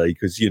Sunday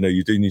because,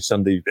 you're doing your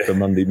Sunday for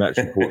Monday match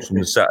reports from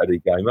the Saturday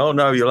game. Oh,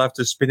 no, you'll have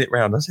to spin it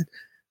round. I said,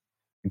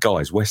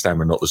 guys, West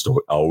Ham are not the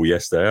story. Oh,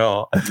 yes, they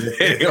are.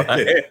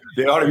 Anyway,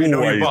 they are, if you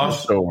know your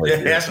boss.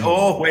 Yes,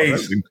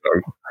 always.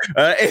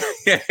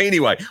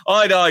 Anyway,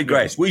 I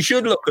digress. We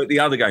should look at the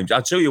other games.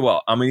 I'll tell you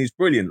what, I mean, it's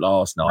brilliant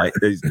last night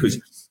because,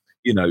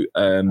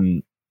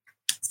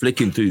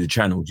 flicking through the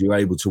channels, you're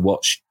able to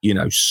watch,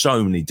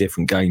 so many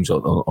different games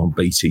on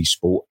BT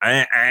Sport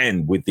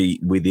and with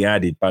the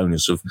added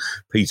bonus of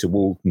Peter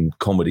Walton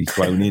comedy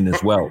thrown in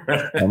as well.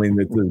 I mean,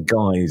 the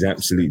guy is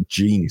absolute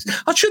genius.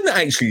 I shouldn't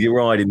actually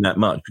deride him that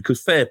much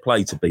because fair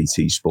play to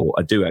BT Sport.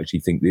 I do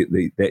actually think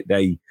that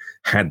they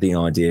had the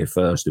idea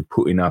first of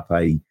putting up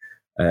a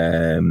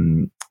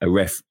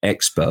ref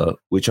expert,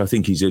 which I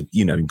think is a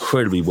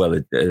incredibly well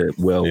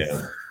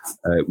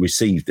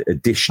received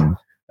addition.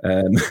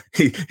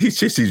 It's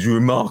just his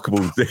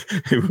remarkable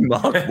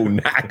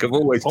knack of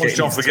always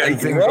getting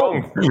things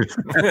wrong.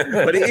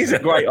 But it is a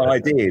great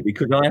idea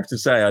because I have to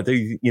say, I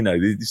do,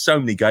 there's so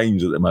many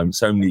games at the moment,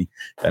 so many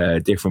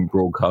different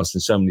broadcasts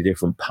and so many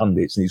different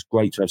pundits, and it's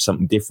great to have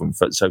something different.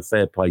 So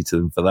fair play to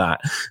them for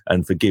that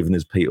and for giving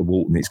us Peter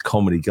Walton its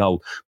comedy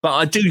gold. But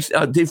I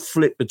did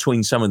flip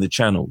between some of the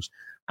channels.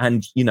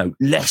 And,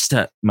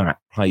 Leicester, Matt,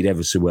 played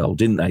ever so well,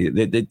 didn't they?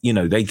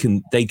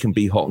 They can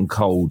be hot and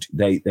cold.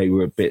 They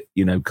were a bit,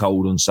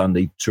 cold on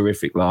Sunday,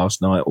 terrific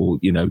last night, or,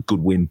 good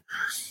win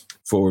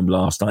for them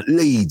last night.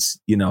 Leeds,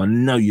 I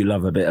know you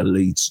love a bit of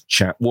Leeds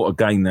chat. What a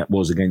game that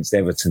was against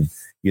Everton,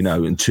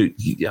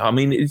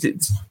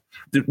 it's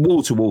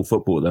wall-to-wall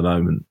football at the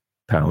moment,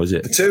 pal, is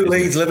it?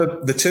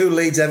 The two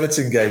Leeds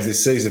Everton games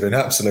this season have been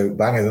absolute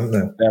bangers,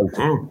 haven't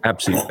they?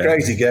 Absolutely.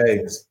 Crazy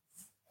games.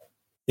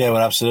 Yeah,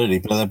 well, absolutely.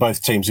 But they're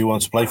both teams who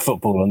want to play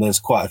football, and there's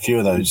quite a few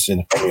of those in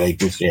the Premier League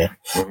this year,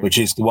 which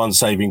is the one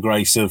saving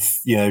grace of,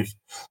 the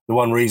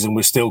one reason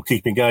we're still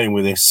keeping going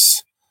with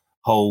this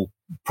whole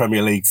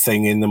Premier League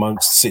thing in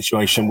amongst the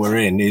situation we're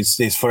in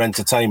is for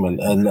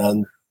entertainment,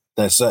 and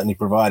they're certainly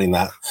providing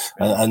that.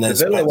 And the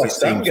Villa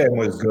West Ham game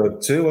was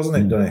good too, wasn't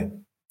it, Donny?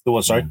 The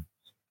what, sorry?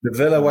 The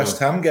Villa West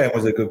Ham game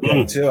was a good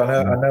game too.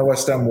 I know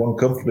West Ham won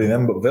comfortably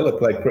then, but Villa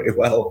played pretty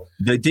well.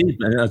 They did.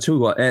 And I'll tell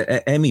you what,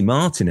 Emi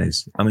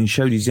Martinez,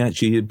 showed he's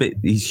actually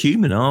he's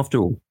human after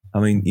all.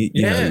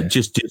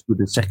 Just with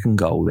the second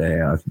goal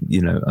there,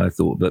 I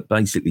thought. But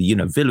basically,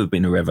 Villa have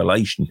been a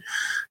revelation,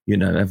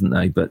 haven't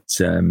they? But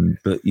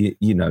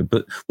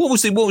what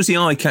was the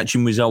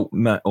eye-catching result,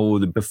 Matt, or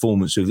the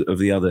performance of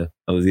the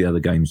other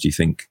games? Do you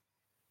think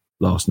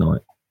last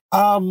night?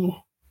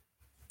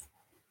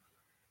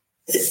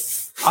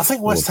 I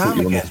think West Ham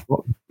again.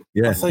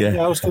 Yeah,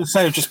 I was going to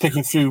say, just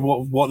picking through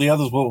what the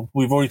others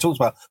we've already talked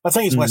about. I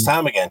think it's West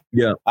Ham again.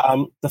 Yeah.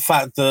 The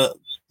fact that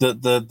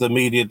the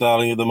media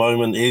darling at the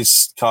moment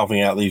is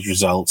carving out these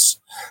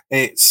results.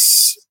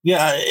 It's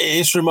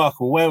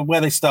remarkable where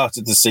they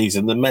started the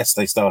season, the mess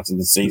they started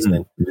the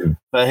season in.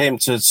 For him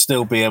to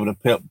still be able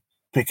to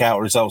pick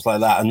out results like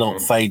that and not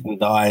fade and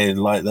die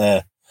like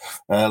their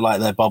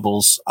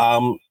bubbles.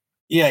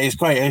 It's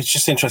great. It's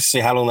just interesting to see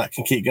how long that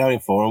can keep going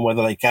for and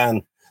whether they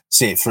can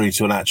see it through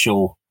to an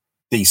actual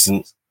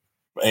decent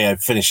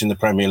finish in the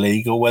Premier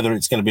League, or whether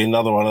it's going to be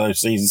another one of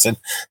those seasons. And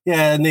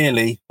yeah,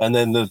 nearly. And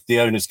then the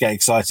owners get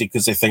excited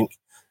because they think,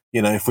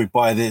 if we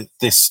buy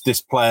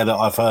this player that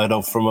I've heard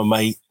of from a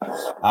mate,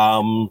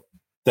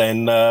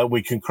 then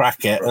we can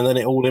crack it, and then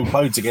it all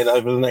implodes again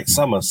over the next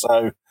summer.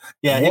 So,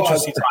 yeah,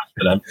 interesting times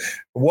for them.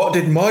 What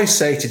did Moyes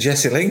say to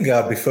Jesse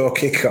Lingard before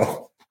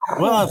kickoff?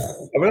 Well,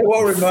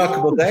 what a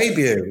remarkable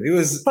debut! He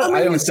was.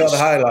 I only saw the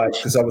highlights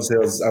because obviously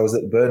I was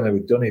at Burnley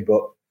with Dunny,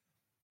 but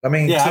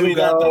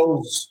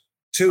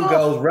two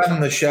goals, ran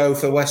the show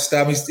for West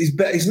Ham.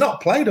 He's not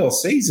played all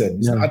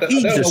season. No, I don't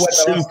know when the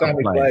last time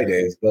he played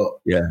is, but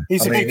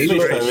he's a big fish,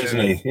 though,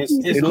 isn't he?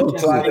 He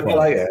looked like a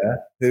player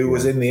who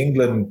was in the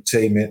England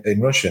team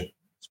in Russia.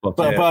 But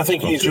I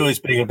think he enjoys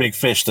being a big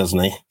fish, doesn't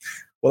he?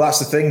 Well, that's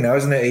the thing now,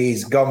 isn't it?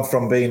 He's gone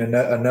from being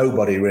a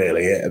nobody,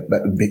 really. It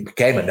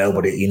became a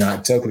nobody at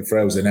United, totally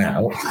frozen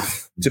out,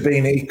 to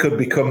being he could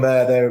become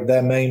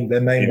their main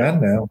man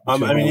now.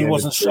 I mean, he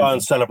wasn't shy on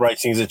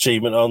celebrating his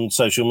achievement on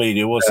social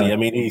media, was he? I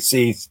mean,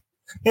 he's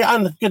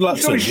and good luck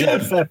to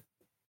him.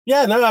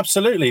 Yeah, no,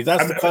 absolutely.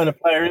 That's the kind of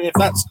player. If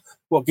that's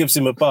what gives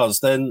him a buzz,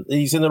 then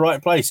he's in the right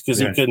place because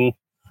he can.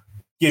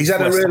 He's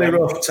had a really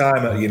rough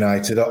time at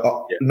United,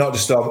 not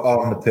just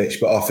on the pitch,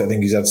 but off it. I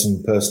think he's had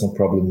some personal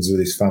problems with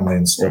his family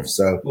and stuff.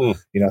 So,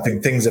 I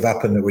think things have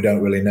happened that we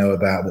don't really know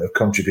about that have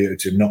contributed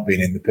to him not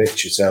being in the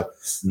picture. So,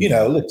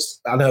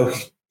 I know,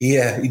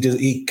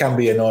 he can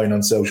be annoying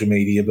on social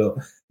media, but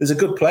there's a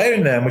good player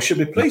in there and we should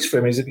be pleased for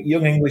him. He's a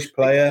young English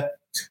player.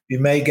 He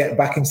may get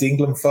back into the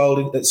England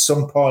fold at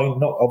some point.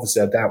 Not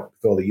obviously, I doubt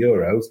before the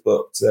Euros,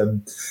 but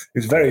it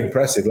was very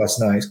impressive last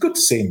night. It's good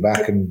to see him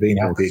back and being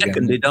happy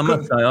again. I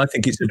must say, I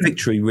think it's a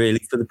victory really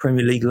for the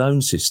Premier League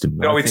loan system.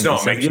 No, it's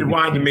not, mate. You're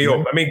winding me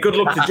up. I mean, good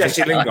luck to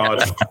Jesse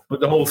Lingard,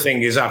 but the whole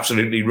thing is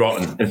absolutely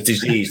rotten and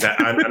diseased.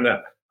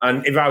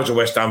 And if I was a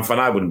West Ham fan,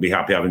 I wouldn't be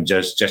happy having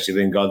Jesse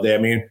Lingard there.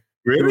 I mean,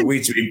 really?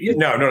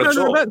 No, not at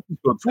all.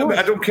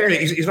 I don't care.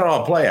 He's not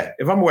our player.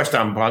 If I'm a West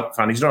Ham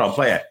fan, he's not our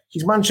player.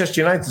 He's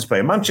Manchester United's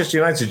player. Manchester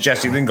United's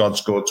Jesse Lingard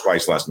scored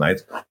twice last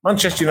night.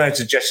 Manchester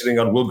United's Jesse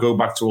Lingard will go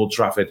back to Old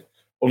Trafford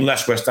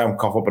unless West Ham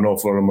cough up an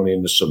awful lot of money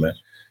in the summer.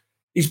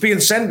 He's being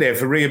sent there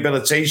for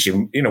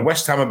rehabilitation.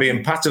 West Ham are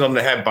being patted on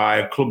the head by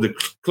a club that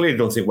clearly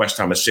don't think West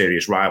Ham are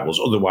serious rivals.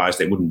 Otherwise,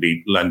 they wouldn't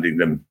be lending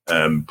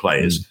them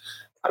players.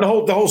 And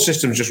the whole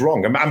system's just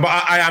wrong. But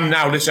I am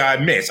now, listen, I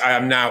admit, I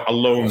am now a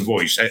lone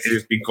voice. It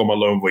has become a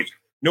lone voice.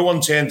 No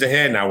one turns to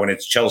hear now when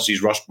it's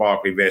Chelsea's Ross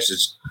Barkley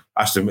versus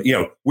Aston.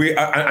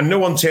 And no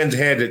one turns to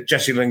hear that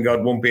Jesse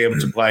Lingard won't be able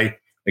to play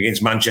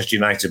against Manchester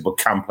United, but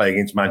can play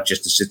against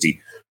Manchester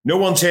City. No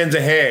one turns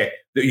to hear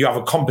that you have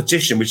a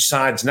competition which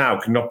sides now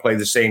cannot play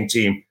the same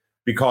team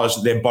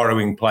because they're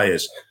borrowing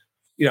players.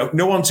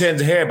 No one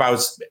turns to hear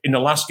about in the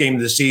last game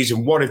of the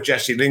season. What if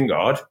Jesse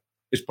Lingard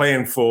is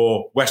playing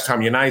for West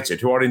Ham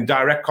United, who are in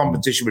direct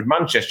competition with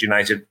Manchester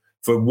United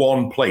for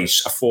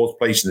a fourth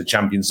place in the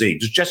Champions League?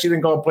 Does Jesse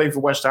Lingard play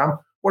for West Ham?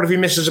 What if he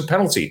misses a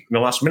penalty in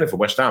the last minute for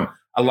West Ham,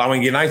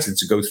 allowing United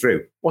to go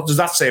through? What does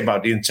that say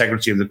about the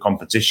integrity of the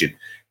competition?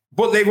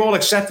 But they've all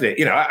accepted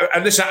it.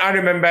 And listen, I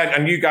remember,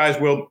 and you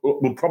guys will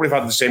probably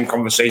have had the same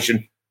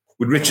conversation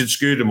with Richard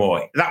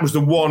Scudamore. That was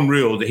the one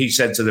rule that he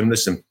said to them,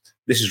 listen,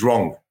 this is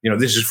wrong.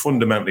 This is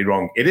fundamentally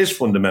wrong. It is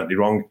fundamentally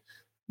wrong.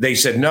 They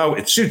said, no,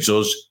 it suits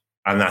us.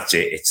 And that's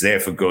it. It's there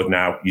for good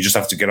now. You just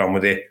have to get on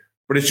with it.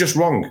 But it's just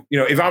wrong.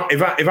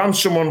 If I'm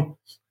someone,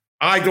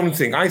 I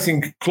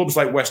think clubs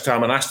like West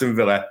Ham and Aston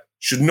Villa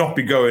should not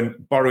be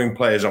borrowing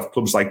players off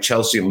clubs like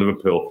Chelsea and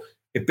Liverpool.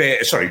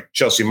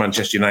 Chelsea and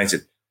Manchester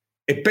United.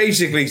 It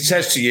basically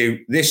says to you,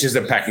 this is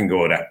the pecking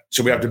order.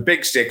 So we have the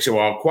big six who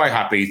are quite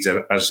happy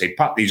to, as I say,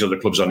 pat these other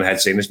clubs on the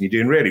head saying, listen, you're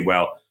doing really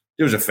well.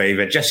 Do us a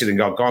favour. Jesse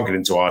Lingard can't get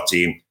into our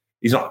team.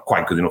 He's not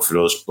quite good enough for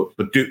us,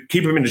 but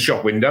keep him in the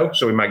shop window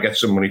so we might get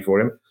some money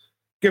for him.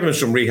 Give him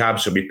some rehab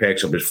so he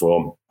picks up his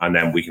form, and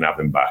then we can have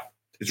him back.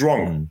 It's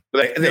wrong.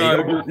 But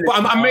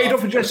I'm made up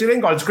for Jesse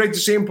Lingard. It's great to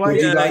see him play.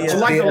 Would you like to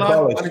see it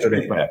abolished?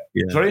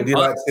 Sorry? Would you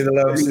like to see the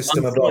loan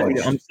system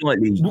abolished?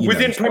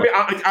 Within Premier,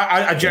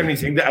 I generally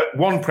think that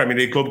one Premier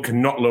League club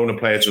cannot loan a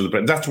player to the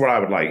player. That's what I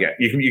would like. Yeah.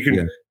 You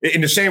can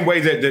in the same way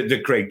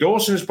that Craig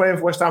Dawson is playing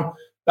for West Ham,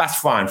 that's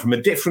fine. From a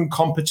different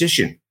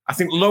competition. I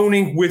think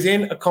loaning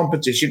within a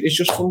competition is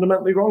just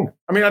fundamentally wrong.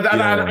 I mean, I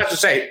have to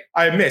say,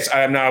 I admit,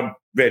 I am now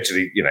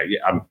virtually,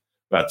 I'm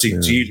to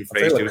use a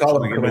phrase, doing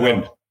something in the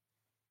wind.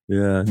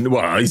 Yeah,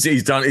 well,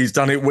 he's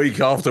done it week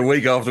after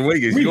week after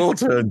week. It's your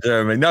turn,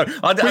 Jeremy. No,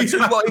 I tell you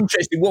what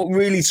interesting. What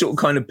really sort of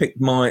kind of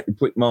picked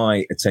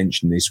my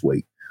attention this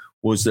week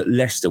was that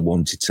Leicester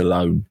wanted to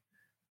loan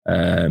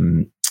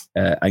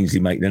Ainsley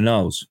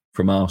Maitland-Niles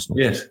from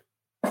Arsenal. Yes,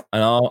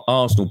 and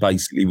Arsenal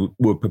basically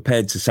were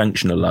prepared to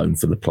sanction a loan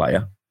for the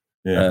player.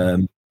 Yeah.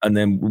 And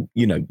then,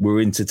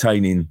 we're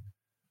entertaining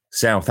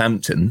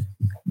Southampton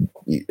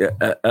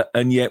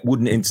and yet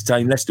wouldn't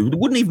entertain Leicester.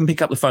 Wouldn't even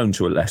pick up the phone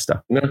to a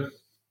Leicester. No.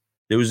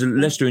 There was a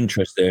Leicester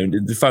interest there,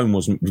 and the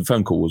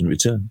phone call wasn't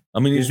returned. I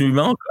mean, it's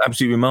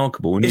absolutely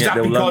remarkable. And is yet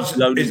that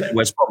because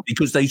West Brom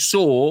because they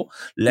saw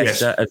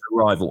Leicester as a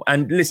rival.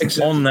 And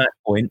listen, on that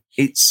point,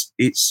 it's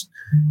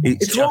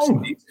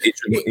wrong.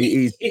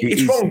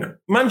 It's wrong.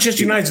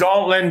 Manchester United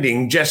aren't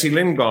lending Jesse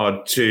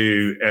Lingard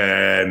to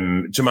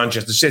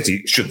Manchester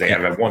City. Should they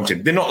ever want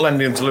him? They're not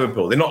lending him to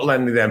Liverpool. They're not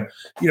lending them.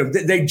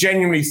 They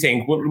genuinely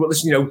think. Well,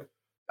 listen,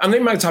 and they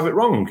might have it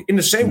wrong in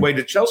the same way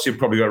that Chelsea have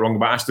probably got it wrong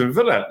about Aston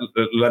Villa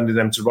lending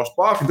them to Ross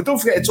Barkley. But don't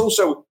forget, it's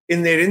also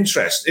in their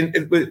interest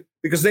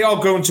because they are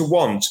going to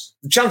want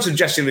the chance of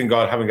Jesse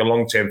Lingard having a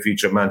long-term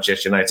future at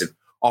Manchester United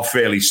are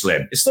fairly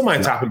slim. It still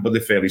might happen, but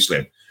they're fairly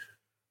slim.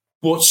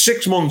 But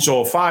 6 months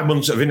or 5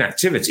 months of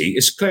inactivity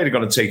is clearly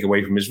going to take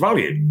away from his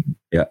value.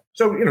 Yeah.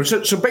 So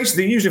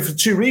basically, they use it for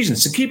two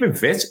reasons: to keep him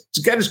fit,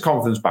 to get his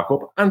confidence back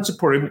up, and to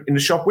put him in the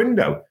shop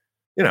window.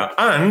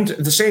 And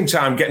at the same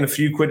time, getting a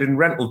few quid in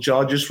rental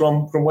charges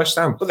from West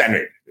Ham. But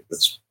anyway,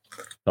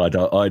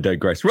 I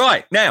digress.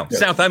 Right now,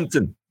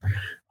 Southampton.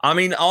 I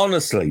mean,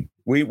 honestly,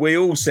 we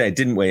all said,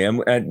 didn't we?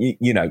 And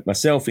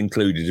myself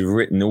included, have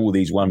written all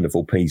these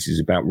wonderful pieces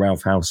about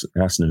Ralph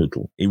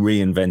Hasenhüttl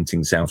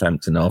reinventing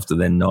Southampton after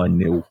their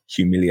 9-0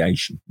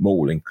 humiliation,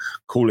 mauling.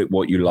 Call it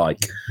what you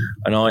like.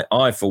 And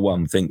I, for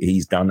one, think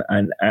he's done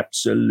an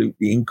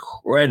absolutely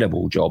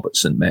incredible job at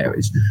St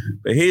Mary's.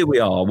 But here we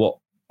are,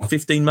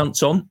 15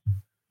 months on,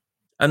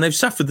 and they've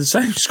suffered the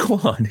same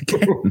scoreline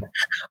again.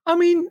 I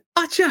mean,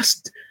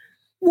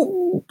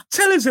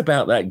 tell us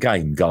about that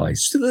game,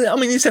 guys. I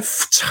mean, it's a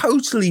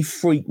totally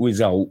freak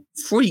result,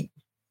 freak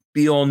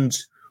beyond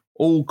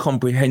all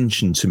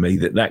comprehension to me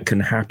that can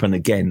happen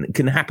again. It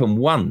can happen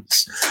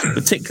once,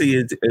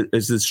 particularly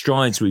as the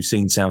strides we've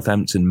seen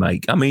Southampton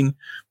make. I mean,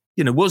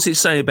 what does it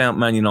say about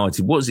Man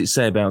United? What does it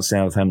say about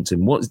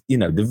Southampton?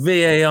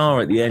 The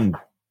VAR at the end?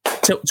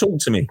 Talk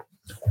to me.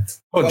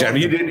 Oh,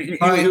 Jeremy,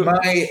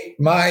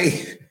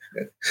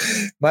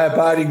 my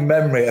abiding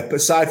memory,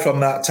 aside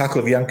from that tackle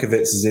of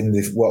Jankovic's, in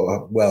there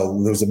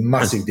was a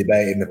massive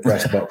debate in the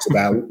press box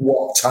about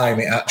what time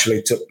it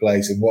actually took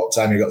place and what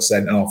time he got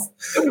sent off.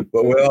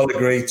 But we all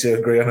agreed to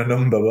agree on a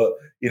number. But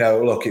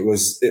look,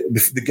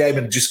 the game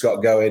had just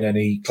got going, and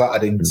he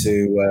clattered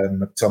into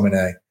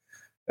McTominay.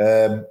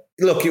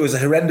 Look, it was a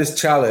horrendous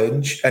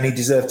challenge, and he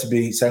deserved to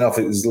be sent off.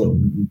 It was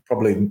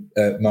probably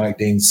Mike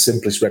Dean's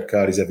simplest red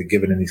card he's ever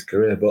given in his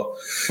career. But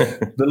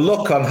the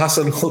look on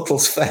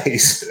Hasenhüttl's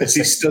face as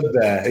he stood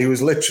there, he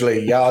was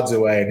literally yards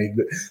away, and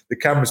the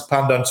cameras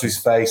panned onto his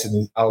face,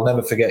 and I'll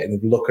never forget the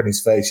look on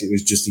his face. It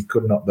was just he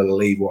could not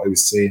believe what he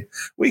was seeing.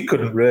 We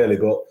couldn't really,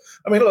 but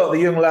I mean, look, the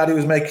young lad who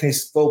was making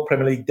his full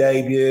Premier League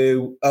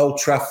debut, Old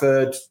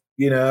Trafford,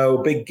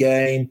 big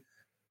game,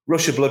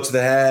 rush of blood to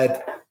the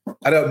head.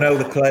 I don't know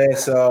the player,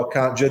 so I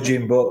can't judge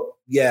him. But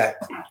yeah,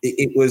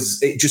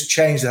 it just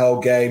changed the whole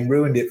game,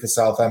 ruined it for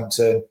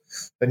Southampton.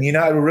 And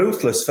United were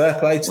ruthless. Fair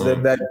play to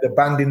them. They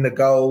banged in the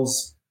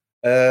goals,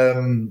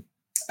 and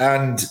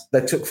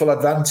they took full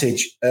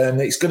advantage.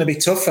 And it's going to be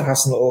tough for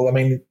Hasenhüttl. I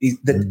mean, he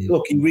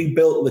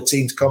rebuilt the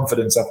team's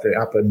confidence after it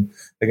happened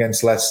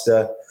against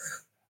Leicester.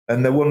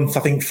 And they won, I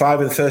think,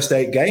 5 of the first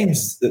 8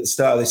 games at the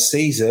start of this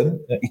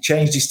season. He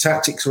changed his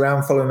tactics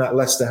around following that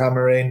Leicester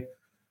hammering.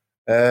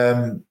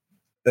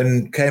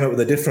 And came up with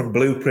a different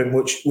blueprint,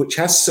 which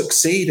has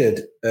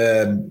succeeded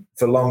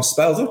for long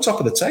spells. They were top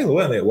of the table,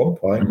 weren't they, at one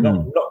point?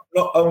 Mm-hmm.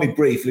 Not only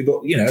briefly,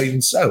 but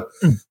even so,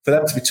 for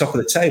them to be top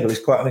of the table is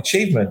quite an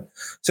achievement.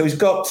 So he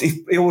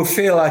will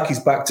feel like he's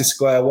back to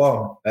square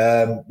one.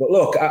 But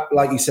look,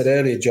 like you said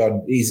earlier,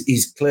 John,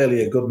 he's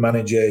clearly a good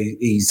manager.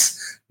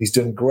 He's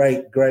done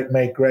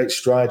made great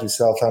strides with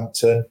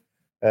Southampton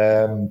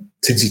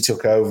since he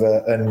took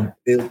over, and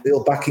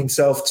he'll back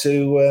himself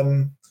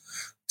to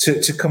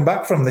come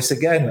back from this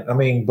again. I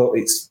mean, but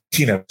it's,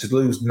 to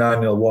lose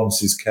 9-0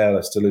 once is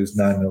careless. To lose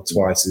 9-0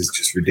 twice is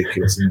just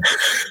ridiculous.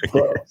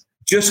 But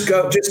just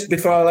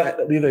before I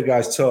let the other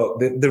guys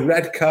talk, the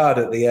red card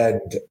at the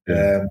end,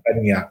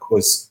 Benyak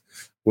was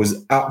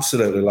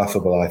absolutely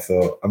laughable, I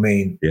thought. I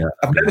mean,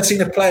 I've never seen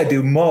a player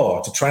do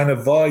more to try and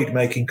avoid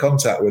making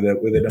contact with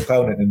an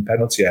opponent in the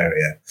penalty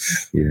area.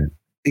 Yeah.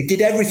 He did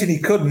everything he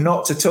could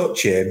not to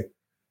touch him.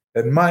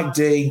 And Mike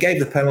Dean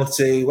gave the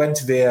penalty, went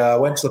to VAR,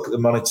 went to look at the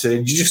monitor,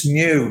 and you just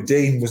knew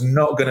Dean was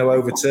not going to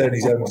overturn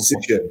his own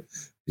decision.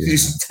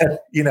 And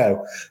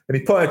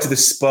he pointed to the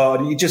spot.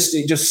 It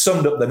just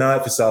summed up the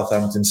night for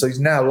Southampton. So he's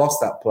now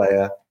lost that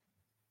player.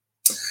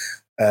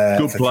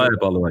 Good player,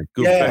 by the way.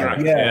 Good player.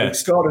 Yeah. He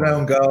scored an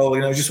own goal.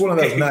 Just one of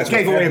those nights. He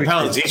gave away a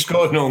penalty. He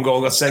scored an own goal,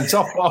 got sent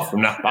off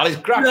from that. He's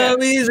cracking. No,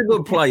 he is a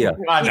good player.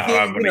 I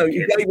know.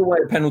 He gave away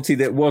a penalty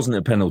that wasn't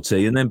a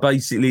penalty, and then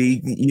basically,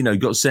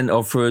 got sent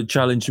off for a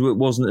challenge that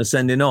wasn't a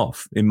sending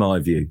off, in my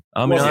view.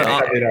 I mean,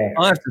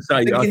 I have to say,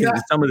 I think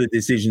that some of the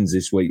decisions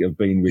this week have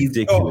been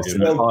ridiculous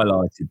and have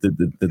highlighted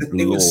the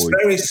It was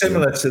very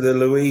similar to the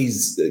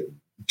Louise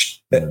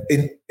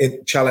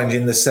challenge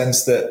in the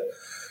sense that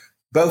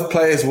both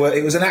players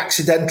it was an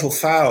accidental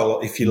foul,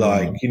 if you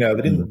like. They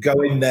didn't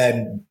go in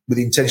there with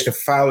the intention of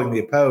fouling the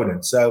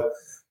opponent. So,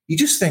 you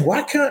just think,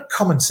 why can't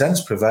common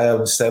sense prevail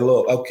and say,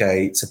 look,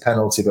 okay, it's a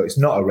penalty, but it's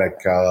not a red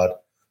card.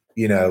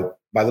 You know,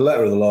 by the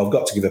letter of the law, I've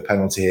got to give a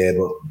penalty here,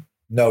 but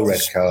no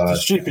red card. The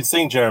stupid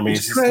thing, Jeremy,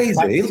 it's crazy.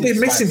 He'll be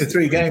missing for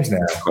 3 games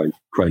now.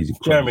 Crazy.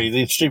 Jeremy,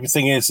 the stupid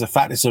thing is the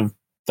fact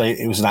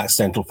it was an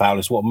accidental foul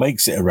is what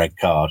makes it a red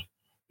card.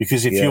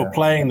 Because if you're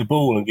playing the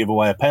ball and give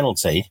away a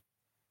penalty,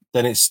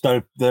 then it's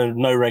no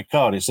red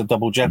card. It's a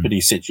double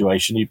jeopardy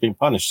situation. You've been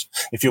punished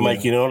if you're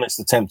making an honest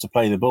attempt to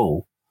play the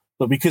ball.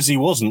 But because he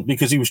wasn't,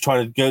 because he was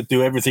trying to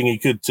do everything he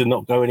could to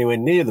not go anywhere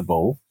near the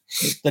ball,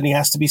 then he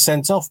has to be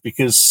sent off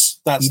because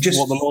that's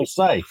what the laws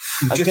say.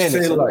 Again,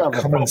 it's like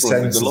common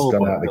sense has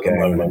gone out of the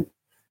game.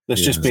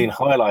 That's just being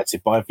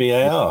highlighted by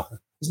VAR.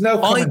 There's no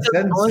common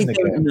sense in the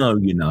game. No,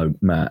 you know,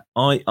 Matt.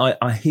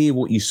 I hear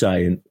what you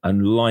say,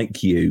 and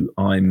like you,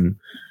 I'm.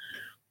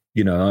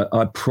 You know,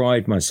 I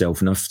pride myself,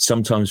 and I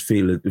sometimes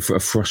feel a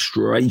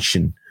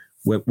frustration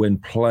when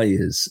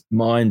players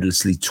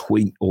mindlessly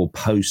tweet or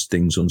post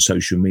things on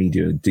social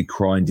media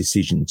decrying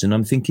decisions. And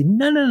I'm thinking,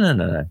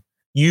 no.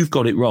 You've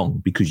got it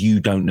wrong because you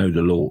don't know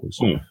the laws.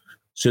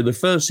 So the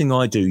first thing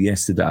I do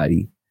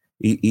yesterday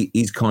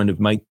is kind of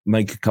make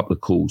a couple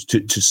of calls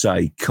to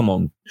say, come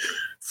on,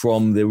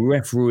 from the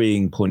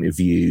refereeing point of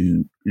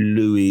view,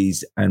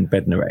 Luiz and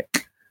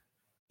Bednarek,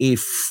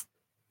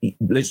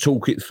 let's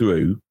talk it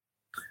through.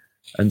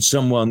 And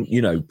someone,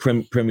 you know,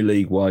 Premier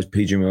League-wise,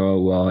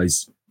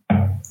 PGMOL-wise,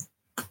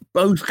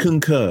 both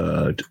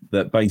concurred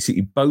that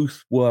basically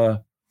both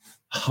were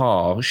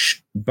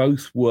harsh,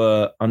 both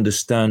were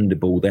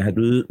understandable. They had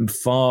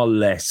far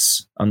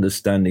less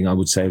understanding, I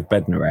would say, of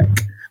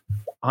Bednarek.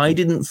 I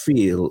didn't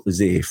feel as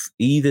if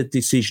either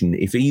decision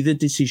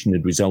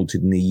had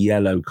resulted in a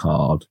yellow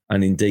card,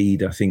 and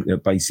indeed, I think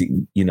that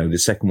basically, you know, the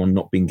second one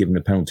not being given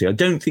a penalty, I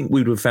don't think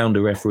we would have found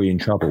a referee in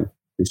trouble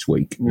this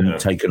week and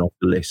taken off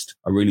the list.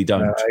 I really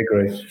don't. No, I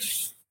agree.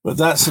 But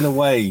that's in a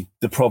way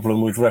the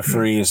problem with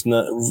referees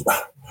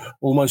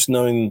almost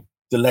knowing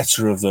the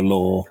letter of the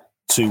law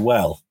too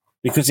well.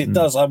 Because it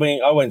does. I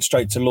mean, I went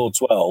straight to Law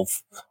 12,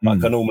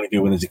 like I normally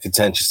do when there's a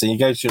contentious thing. You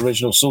go to the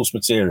original source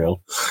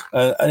material,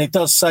 and it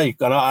does say,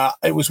 and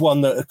it was one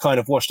that kind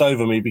of washed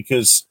over me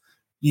because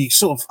you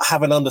sort of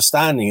have an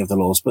understanding of the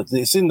laws, but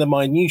it's in the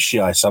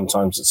minutiae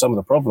sometimes that some of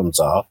the problems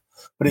are.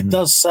 But it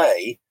does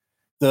say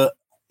that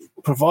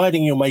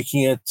providing you're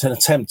making an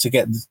attempt to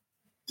get,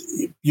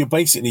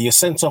 you're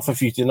sent off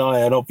if you deny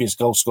an obvious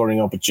goal-scoring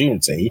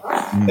opportunity,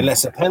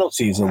 unless a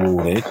penalty is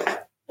awarded,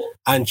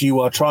 and you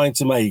are trying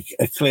to make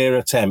a clear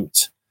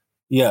attempt,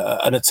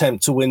 an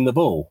attempt to win the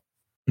ball.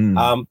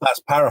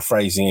 That's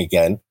paraphrasing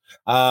again.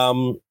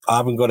 I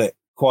haven't got it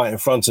quite in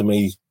front of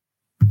me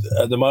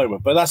at the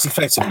moment, but that's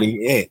effectively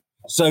it.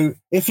 So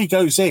if he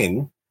goes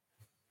in,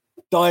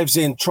 dives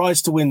in,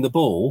 tries to win the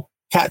ball,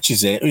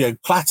 catches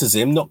it, clatters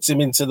him, knocks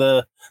him into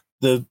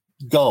the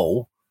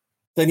goal,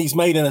 then he's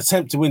made an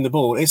attempt to win the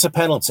ball. It's a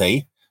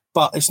penalty,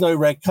 but it's no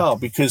red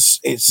card because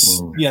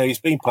it's he's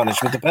been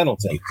punished with the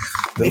penalty.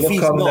 If he's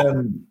not,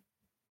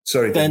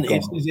 then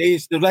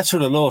it's the letter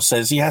of the law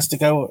says he has to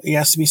go. He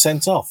has to be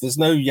sent off. There's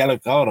no yellow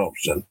card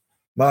option.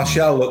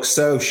 Martial looked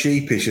so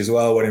sheepish as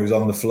well when he was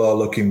on the floor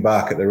looking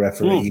back at the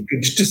referee. He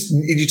just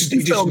knew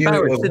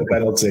it wasn't a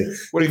penalty.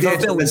 Well,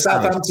 the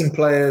Southampton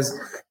players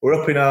were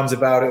up in arms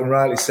about it, and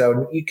rightly so.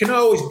 And you can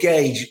always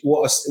gauge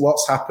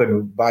what's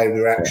happened by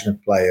the reaction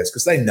of players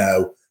because they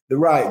know they're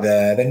right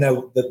there. They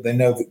know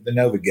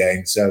the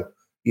game. So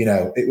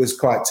it was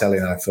quite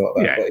telling. I thought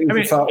that,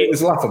 but it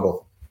was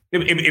laughable.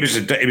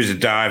 It was a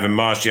dive, and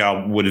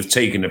Martial would have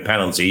taken a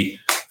penalty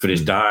for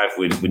his dive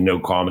with no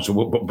comments.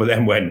 But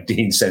then when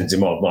Dean sends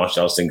him off,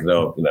 Martial's thinking,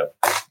 gone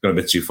a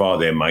bit too far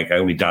there, Mike. I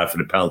only dived for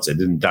the penalty. I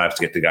didn't dive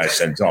to get the guy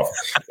sent off.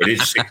 It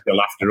is 6-0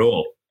 after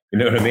all. You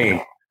know what I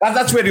mean?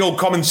 That's where the old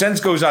common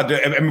sense goes out.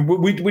 I mean,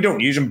 we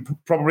don't use them.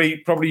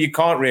 Probably you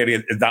can't really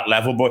at that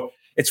level. But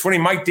it's funny,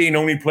 Mike Dean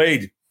only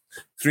played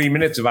 3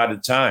 minutes of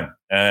added time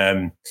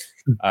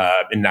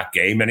in that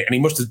game. And he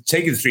must have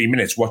taken 3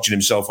 minutes watching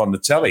himself on the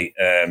telly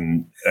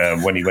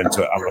when he went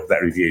to have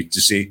that review to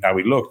see how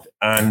he looked.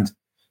 And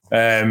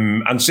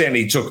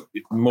certainly took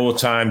more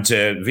time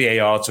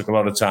VAR took a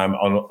lot of time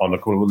on a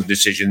couple of the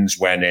decisions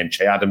when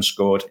Che Adams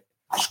scored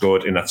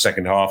in that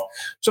second half.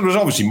 So there was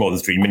obviously more than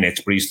 3 minutes,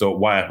 but he thought,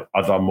 why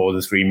I'd done more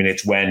than 3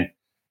 minutes when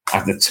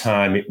at the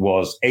time it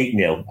was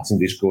 8-0. I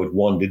think they scored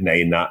one, didn't they,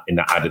 in that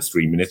added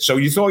 3 minutes. So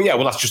you thought,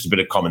 that's just a bit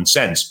of common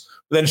sense.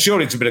 But then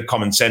surely it's a bit of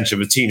common sense if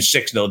a team's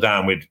 6-0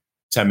 down with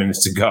 10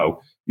 minutes to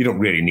go. You don't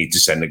really need to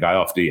send the guy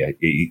off, do you?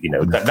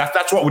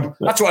 That's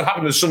what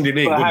happened in the Sunday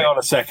League. Hang on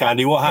a sec,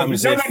 Andy. What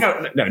happens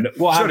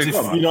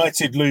if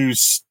United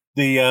lose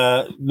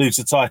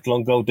the title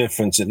on goal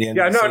difference at the end?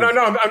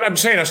 I'm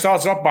saying I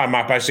started off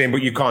by saying,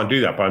 but you can't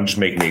do that. But I'm just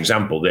making the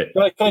example that.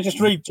 Can I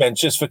just read, Jen,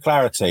 just for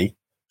clarity?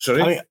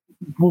 Sorry. I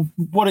mean,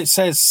 what it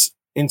says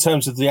in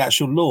terms of the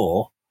actual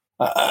law,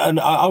 and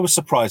I was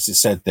surprised it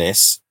said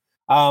this.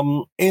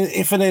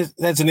 If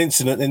there's an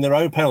incident in their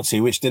own penalty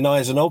which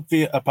denies an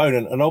obvious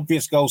opponent an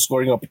obvious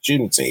goal-scoring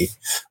opportunity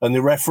and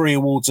the referee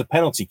awards a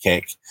penalty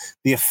kick,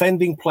 the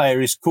offending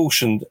player is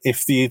cautioned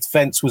if the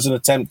offence was an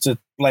attempt to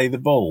play the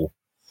ball.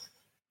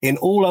 In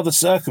all other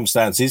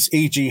circumstances,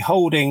 e.g.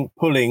 holding,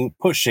 pulling,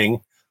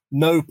 pushing,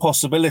 no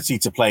possibility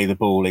to play the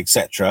ball,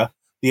 etc.,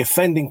 the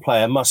offending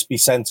player must be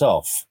sent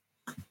off.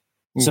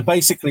 So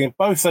basically, in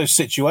both those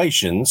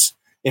situations,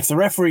 if the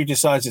referee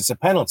decides it's a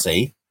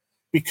penalty,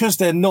 because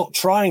they're not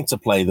trying to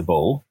play the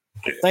ball,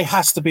 there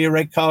has to be a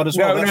red card as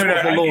well. That's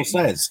what the law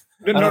says.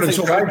 Not at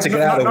all.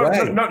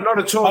 Not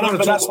at all.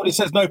 But that's what it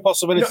says, no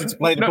possibility to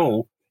play the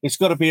ball. It's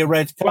got to be a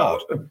red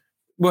card.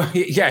 Well,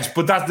 yes,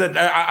 but that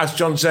as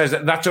John says,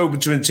 that's open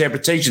to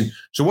interpretation.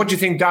 So what do you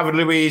think David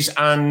Luiz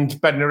and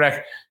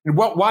Bednarek,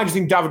 why do you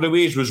think David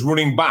Luiz was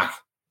running back?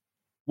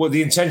 What,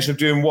 the intention of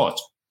doing what?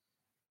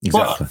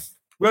 Exactly.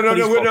 No,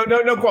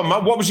 go on,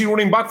 Matt. What was he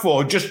running back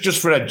for? Just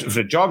for a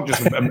jog,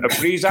 just a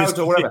breeze out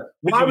or whatever?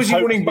 Why was he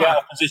running back?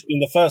 Out of position in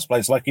the first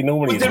place, like he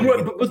normally is. But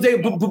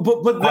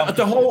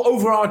the whole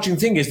overarching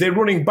thing is they're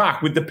running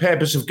back with the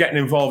purpose of getting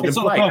involved in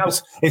play.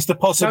 It's the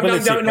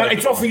possibility. No,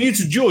 it's not for you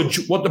to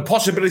judge what the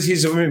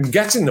possibilities of him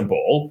getting the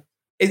ball.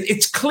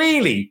 It's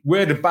clearly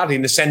worded badly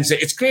in the sense that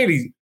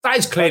that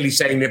is clearly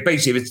saying that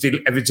basically if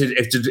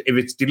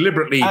it's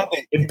deliberately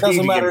it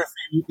doesn't matter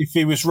if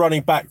he was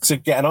running back to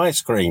get an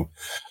ice cream.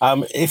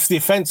 If the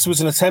offence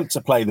was an attempt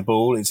to play the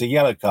ball, it's a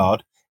yellow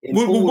card.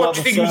 What do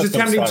you think he was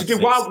attempting to do?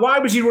 Why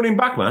was he running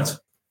back, Matt?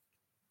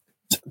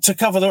 To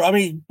cover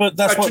but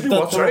that's what.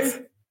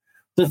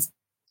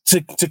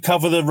 To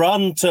cover the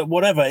run, to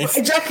whatever.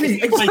 Exactly.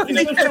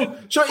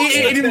 So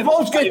it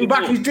involves getting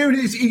back.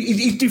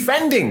 He's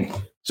defending.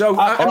 So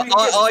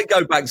I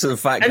go back to the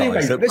fact,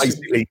 guys, that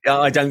basically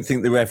I don't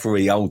think the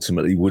referee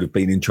ultimately would have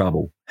been in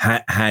trouble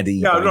had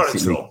he. No, not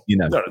at all.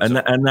 And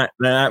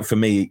that for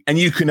me, and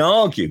you can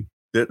argue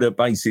that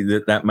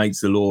basically that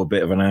makes the law a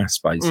bit of an ass,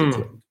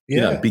 basically.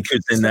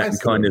 Because then that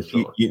kind of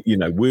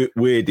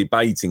we're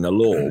debating a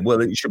law.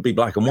 Well, it should be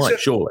black and white,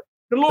 surely.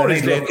 The law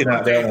is looking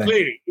at that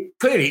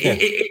clearly.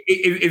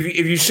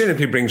 If you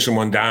cynically bring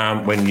someone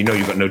down when you know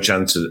you've got no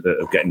chance of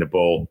getting the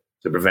ball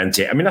to prevent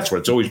it. I mean, that's what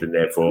it's always been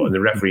there for, and the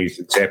referees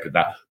interpret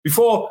that.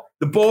 Before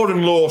the board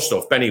and law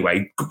stuff,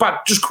 anyway,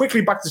 just quickly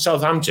back to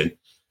Southampton,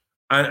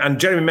 and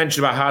Jeremy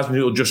mentioned about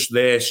Hasenhüttl just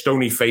there,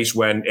 stony face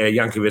when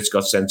Jankovic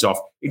got sent off.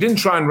 He didn't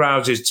try and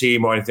rouse his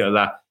team or anything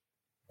like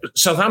that.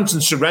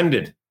 Southampton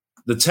surrendered.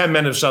 The 10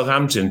 men of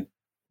Southampton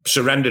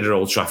surrendered at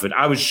Old Trafford.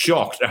 I was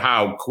shocked at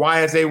how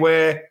quiet they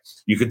were.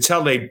 You could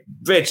tell they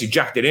virtually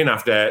jacked it in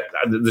after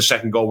the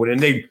second goal win, and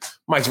they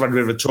might have had a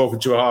bit of a talking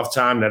to at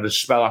half-time. They had a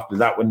spell after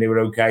that when they were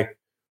okay.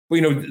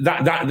 But,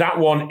 that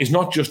one is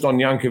not just on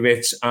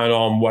Jankovic and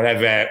on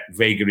whatever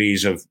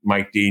vagaries of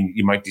Mike Dean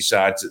you might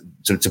decide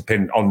to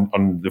pin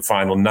on the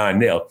final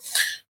 9-0.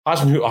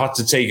 Hasenhüttl had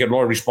to take a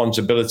lot of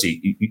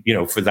responsibility,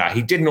 for that.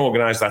 He didn't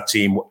organise that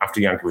team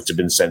after Jankovic had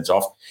been sent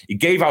off. He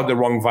gave out the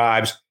wrong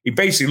vibes. He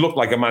basically looked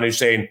like a man who's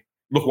saying,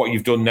 look what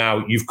you've done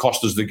now. You've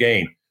cost us the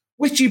game,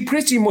 which he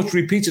pretty much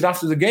repeated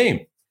after the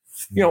game.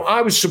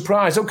 I was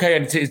surprised. Okay,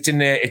 and it's in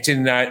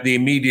the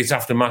immediate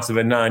aftermath of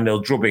a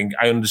 9-0 drubbing.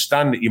 I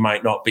understand that you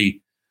might not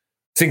be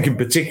thinking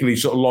particularly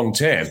sort of long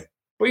term,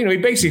 but he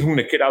basically hung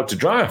the kid out to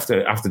dry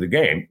after the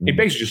game. He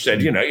basically just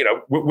said,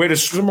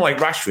 whereas someone like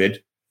Rashford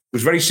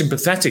was very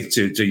sympathetic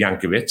to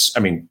Jankovic. I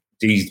mean,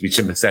 it's easy to be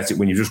sympathetic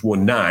when you've just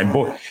won 9,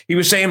 but he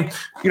was saying,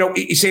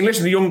 he's saying,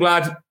 listen, the young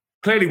lad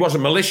clearly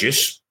wasn't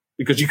malicious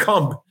because you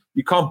can't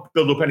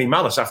build up any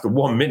malice after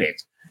 1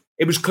 minute.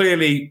 It was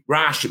clearly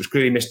rash. It was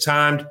clearly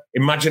mistimed.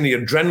 Imagine the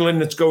adrenaline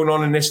that's going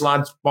on in this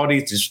lad's body.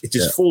 It's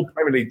his full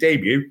Premier League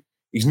debut.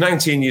 He's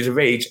 19 years of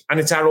age, and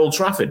it's at Old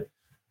Trafford.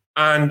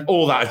 And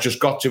all that has just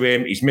got to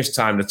him. He's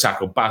mistimed the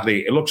tackle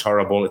badly. It looks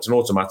horrible. It's an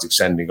automatic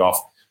sending off.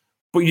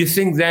 But you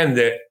think then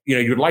that,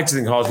 you'd like to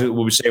think Hasenhüttl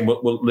will be saying,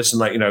 well, listen,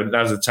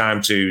 now's the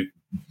time to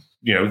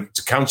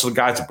counsel the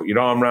guy, to put your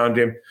arm around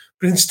him.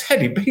 But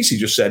instead, he basically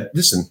just said,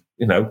 listen,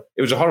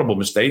 it was a horrible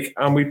mistake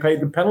and we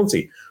paid the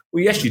penalty.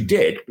 Well, yes, you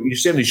did, but you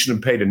certainly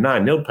shouldn't have paid a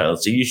 9-0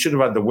 penalty. You should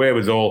have had the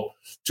wherewithal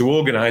to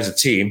organise a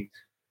team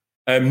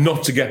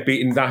not to get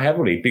beaten that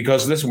heavily.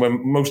 Because, listen,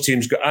 when most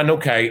teams go... And,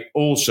 okay,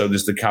 also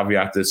there's the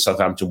caveat that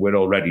Southampton were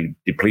already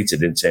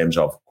depleted in terms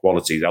of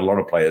quality. A lot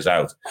of players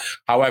out.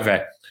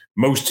 However,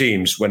 most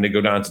teams, when they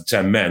go down to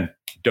 10 men,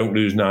 don't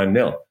lose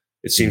 9-0.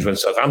 It seems when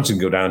Southampton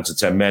go down to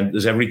 10 men,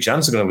 there's every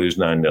chance they're going to lose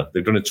 9-0.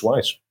 They've done it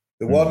twice.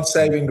 The one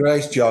saving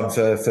grace, John,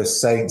 for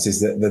Saints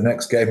is that the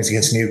next game is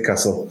against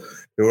Newcastle,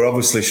 who are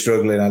obviously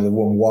struggling. They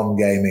won one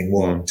game in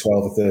 12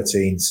 or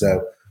 13.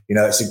 So,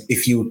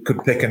 if you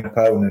could pick an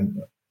opponent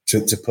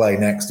to play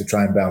next to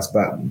try and bounce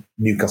back,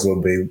 Newcastle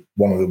would be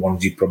one of the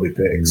ones you'd probably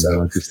pick.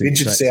 So, interesting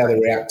to see how they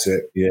react to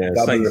it. Yeah,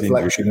 that'll be a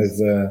reflection of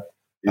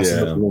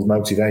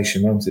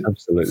motivation, won't it?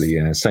 Absolutely,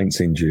 yeah.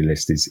 Saints injury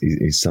list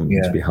is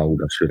something to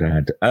behold, I should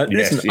add.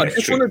 Listen, I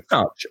just want to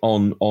touch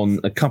on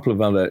a couple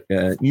of other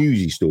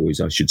newsy stories,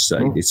 I should say,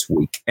 this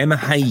week. Emma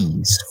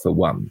Hayes, for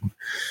one.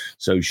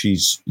 So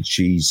she's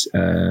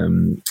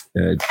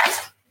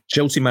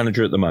Chelsea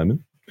manager at the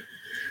moment.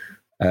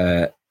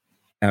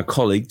 Our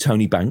colleague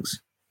Tony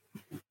Banks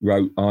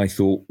wrote, I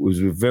thought was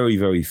a very,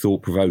 very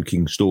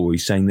thought-provoking story,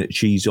 saying that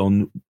she's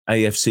on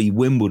AFC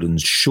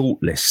Wimbledon's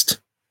shortlist.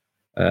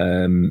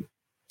 And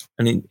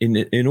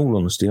in all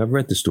honesty, I've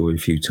read the story a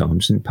few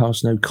times and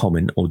passed no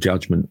comment or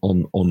judgment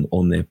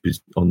on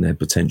their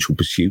potential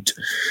pursuit.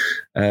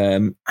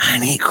 And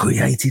it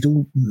created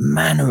all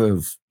manner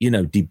of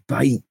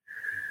debate,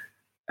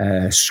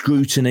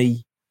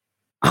 scrutiny,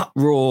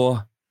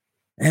 uproar.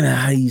 Emma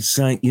Hayes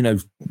saying,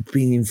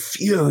 being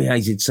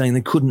infuriated, saying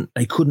they couldn't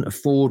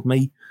afford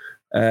me.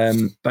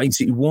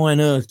 Basically, why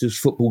on earth does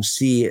football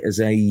see it as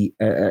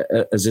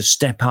a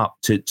step up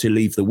to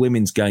leave the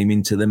women's game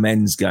into the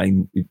men's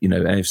game?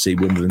 AFC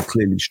Wimbledon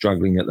clearly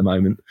struggling at the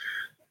moment.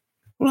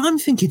 Well, I'm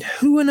thinking,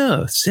 who on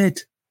earth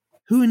said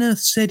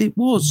it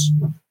was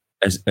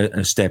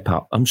a step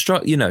up? I'm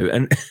struck,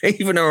 and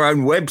even her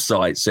own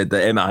website said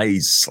that Emma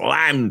Hayes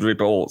slammed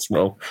reports.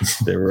 Well,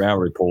 there were our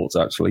reports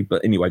actually,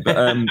 but anyway,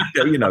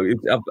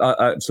 it's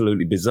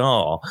absolutely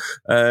bizarre.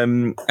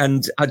 And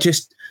I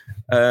just,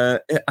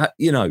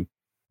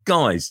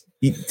 guys,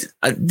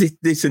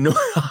 this annoyed.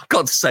 I've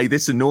got to say,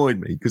 this annoyed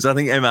me because I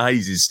think Emma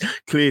Hayes is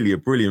clearly a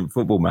brilliant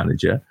football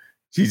manager.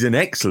 She's an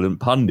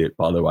excellent pundit,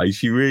 by the way.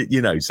 She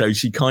really, so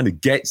she kind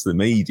of gets the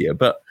media,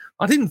 but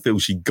I didn't feel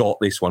she got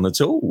this one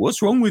at all.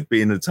 What's wrong with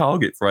being a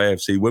target for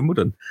AFC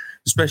Wimbledon,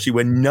 especially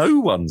when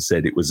no one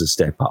said it was a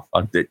step up?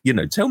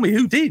 Tell me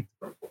who did,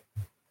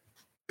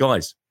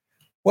 guys.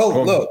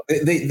 Well, look,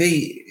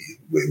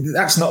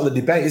 that's not the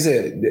debate, is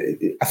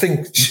it? I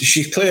think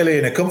she's clearly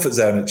in a comfort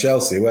zone at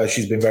Chelsea where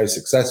she's been very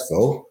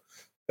successful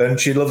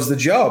and she loves the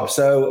job.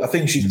 So I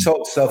think she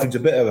talked herself into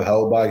a bit of a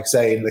hole by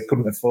saying they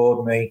couldn't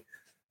afford me,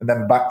 and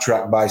then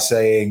backtracked by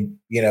saying,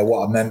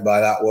 what I meant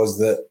by that was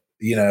that,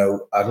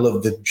 I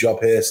love the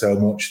job here so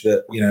much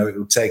that, it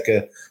would take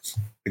a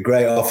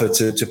great offer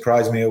to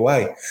prize me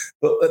away.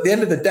 But at the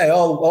end of the day,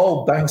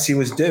 all Banksy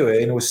was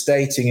doing was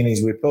stating in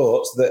his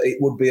reports that it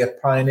would be a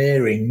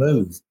pioneering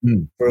move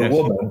for a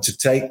woman to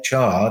take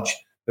charge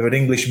of an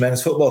English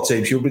men's football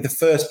team. She would be the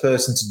first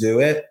person to do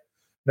it.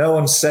 No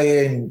one's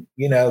saying,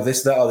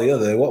 this, that, or the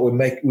other.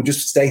 We're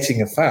just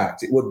stating a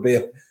fact. It would be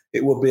a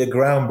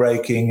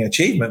groundbreaking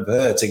achievement for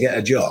her to get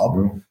a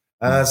job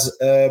as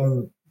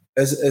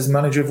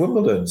manager of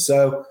Wimbledon.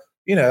 So,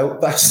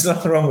 that's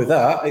nothing wrong with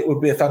that. It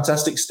would be a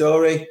fantastic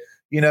story,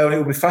 and it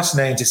would be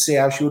fascinating to see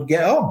how she would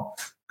get on.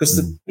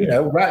 Because,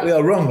 rightly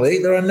or wrongly,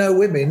 there are no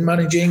women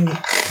managing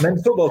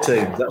men's football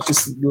teams. That's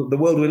just the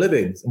world we live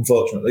in,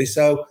 unfortunately.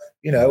 So,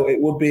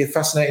 it would be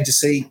fascinating to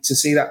see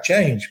that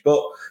change.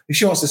 But if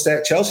she wants to stay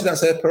at Chelsea,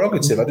 that's her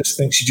prerogative. I just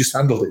think she just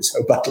handled it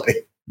so badly.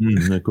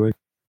 Agreed.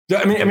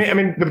 I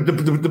mean,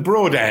 the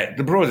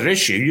broader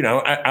issue,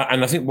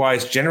 and I think why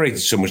it's generated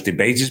so much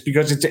debate is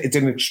because it's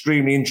an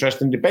extremely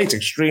interesting debate,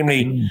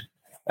 extremely,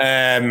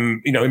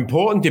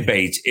 important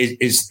debate.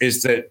 Is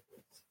that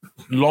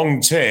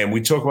long term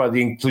we talk about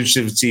the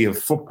inclusivity of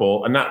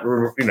football, and that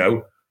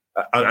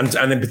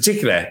and in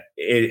particular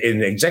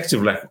in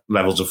executive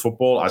levels of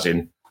football, as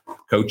in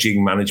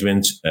coaching,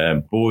 management,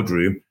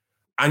 boardroom,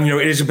 and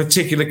it is a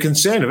particular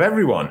concern of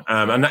everyone,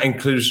 and that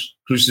includes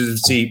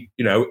inclusivity,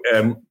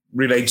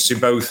 relates to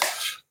both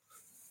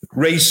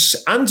race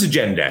and to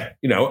gender,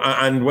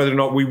 and whether or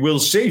not we will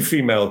see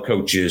female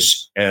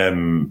coaches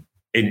in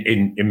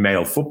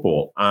male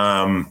football.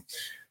 And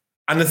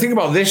the thing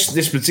about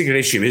this particular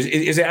issue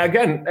is that,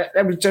 again,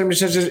 every time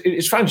says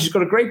it's fine, she's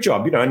got a great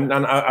job, and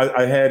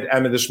I heard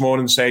Emma this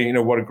morning saying,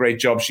 what a great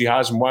job she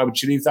has, and why would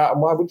she leave that,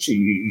 and why would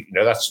she,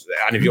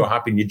 and if you're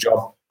happy in your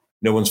job,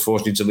 no one's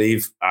forced you to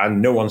leave,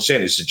 and no one's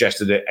certainly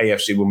suggested that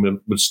AFC Women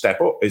would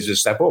step up.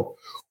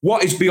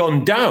 What is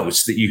beyond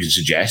doubt that you can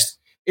suggest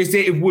is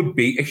that it would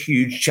be a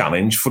huge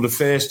challenge for the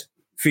first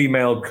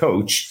female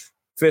coach,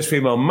 first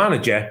female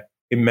manager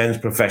in men's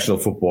professional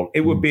football.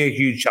 It would be a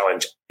huge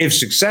challenge. If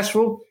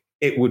successful,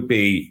 it would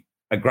be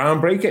a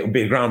groundbreaker. It would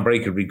be a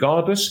groundbreaker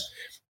regardless.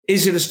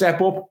 Is it a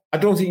step up? I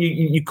don't think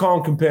you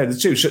can't compare the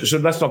two. So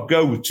let's not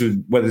go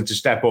to whether to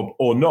step up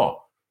or not.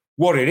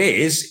 What it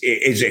is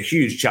a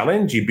huge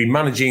challenge. You'd be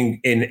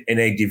managing in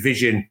a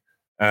division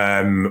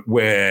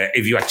where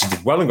if you actually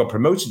did well and got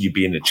promoted, you'd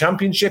be in the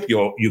championship.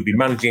 You'd be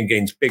managing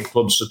against big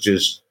clubs such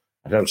as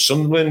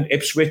Sunderland,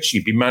 Ipswich.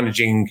 You'd be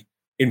managing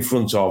in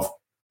front of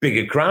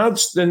bigger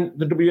crowds than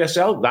the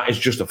WSL. That is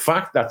just a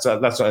fact. That's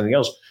not anything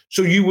else.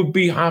 So you would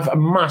have a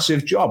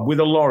massive job with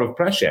a lot of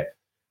pressure.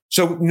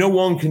 So no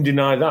one can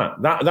deny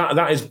that.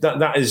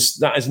 That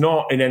is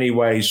not in any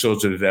way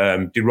sort of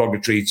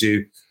derogatory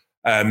to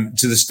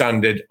the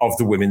standard of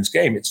the women's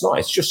game. It's not.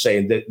 It's just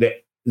saying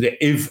that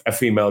if a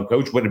female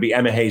coach, whether it be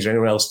Emma Hayes or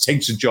anyone else,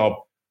 takes a job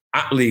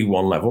at League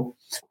One level,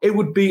 it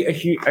would be a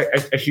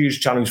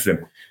huge challenge for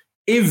them.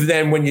 If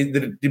then, when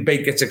the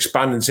debate gets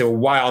expanded and say, well,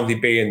 why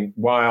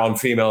aren't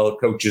female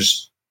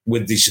coaches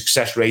with the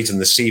success rate and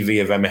the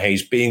CV of Emma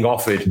Hayes being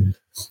offered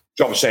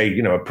jobs, say,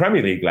 a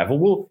Premier League level?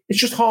 Well, it's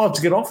just hard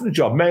to get offered a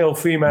job, male,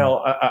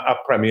 female, at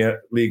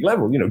Premier League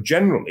level.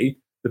 Generally,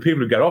 the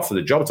people who get offered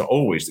the job, it's not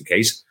always the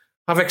case,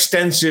 have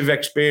extensive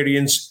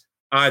experience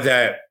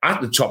either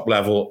at the top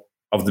level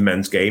of the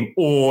men's game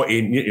or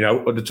in,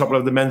 at the top level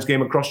of the men's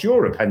game across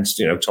Europe. Hence,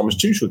 Thomas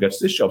Tuchel gets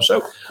this job.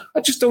 So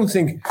I just don't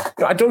think,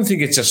 I don't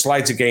think it's a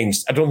slight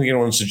against, I don't think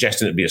anyone's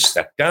suggesting it'd be a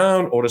step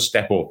down or a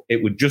step up.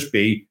 It would just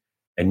be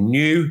a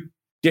new,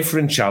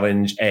 different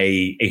challenge,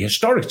 a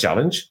historic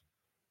challenge.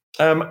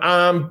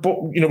 But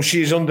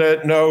she's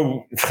under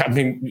no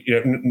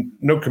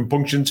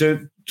compunction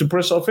to put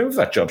herself in for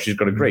that job. She's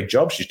got a great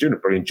job. She's doing a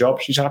brilliant job.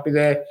 She's happy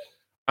there.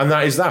 And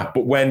that is that.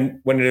 But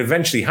when it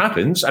eventually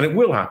happens, and it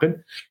will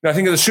happen, I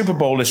think at the Super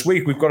Bowl this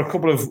week, we've got a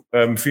couple of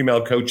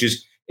female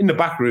coaches in the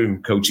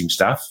backroom coaching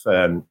staff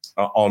on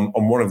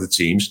one of the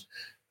teams.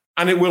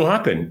 And it will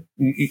happen.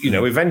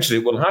 Eventually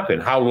it will happen.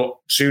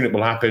 How soon it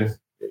will happen,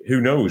 who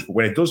knows? But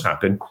when it does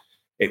happen,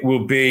 it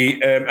will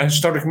be a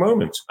historic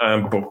moment.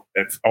 But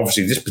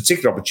obviously this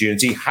particular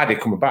opportunity, had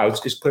it come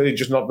about, is clearly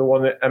just not the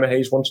one that Emma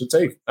Hayes wants to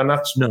take. And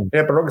that's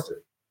their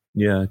prerogative.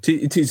 Yeah,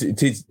 it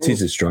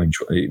is a strange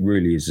one. It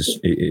really is.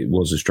 It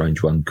was a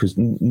strange one, because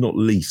not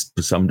least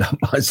summed up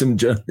by some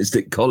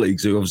journalistic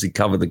colleagues who obviously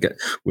cover the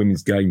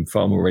women's game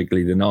far more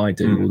regularly than I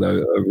do,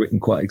 although I've written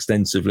quite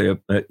extensively,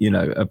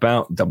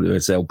 about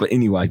WSL. But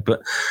anyway,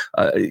 sort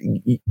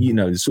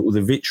of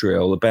the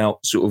vitriol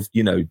about sort of,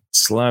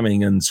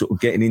 slamming and sort of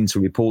getting into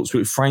reports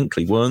which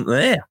frankly weren't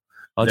there.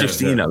 I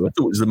thought it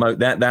was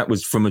that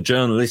was from a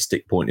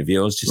journalistic point of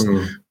view. I was just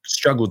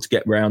struggled to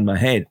get my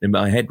head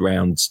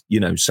around,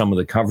 some of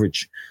the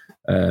coverage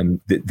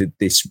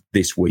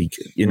this week.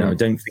 I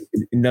don't think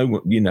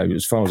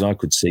as far as I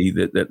could see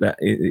that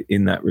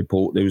in that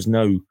report there was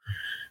no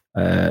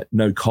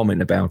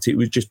comment about it. It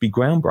would just be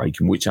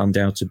groundbreaking, which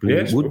undoubtedly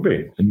it would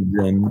be. And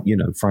then,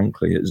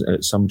 frankly,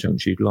 at some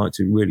juncture, you'd like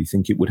to really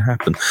think it would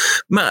happen.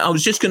 Matt, I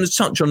was just going to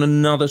touch on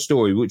another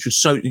story, which was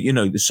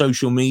the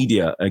social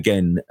media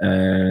again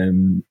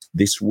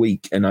this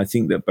week. And I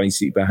think that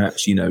basically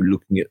perhaps,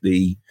 looking at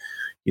the,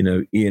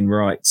 Ian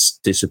Wright's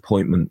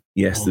disappointment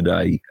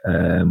yesterday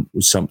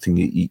was something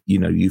that,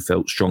 you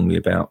felt strongly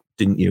about,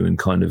 didn't you? And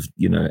kind of,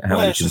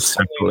 how you can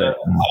tackle it.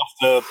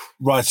 After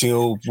writing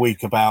all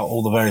week about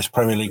all the various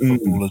Premier League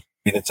footballers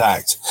being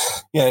attacked,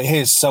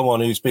 here's someone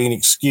who's been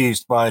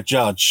excused by a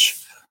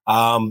judge.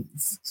 Are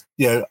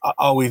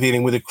we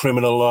dealing with a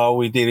criminal, or are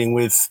we dealing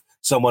with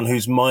someone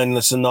who's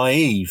mindless and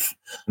naive?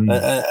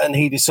 And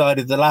he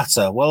decided the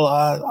latter. Well,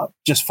 I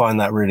just find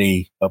that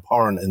really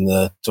abhorrent in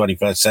the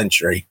 21st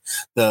century,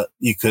 that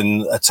you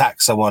can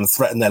attack someone,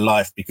 threaten their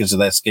life because of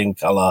their skin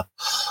colour,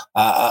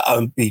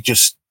 and be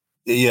just,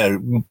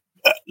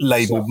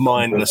 labelled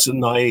mindless and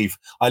naive.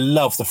 I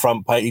love the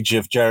front page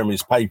of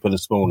Jeremy's paper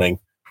this morning.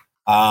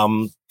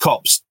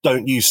 Cops,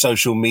 don't use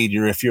social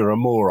media if you're a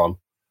moron.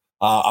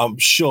 I'm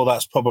sure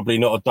that's probably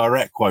not a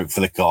direct quote for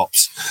the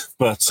cops,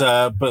 but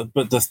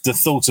the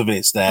thought of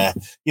it's there.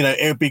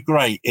 It would be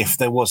great if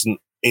there wasn't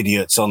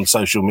idiots on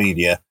social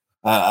media,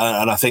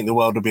 and I think the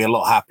world would be a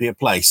lot happier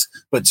place.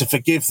 But to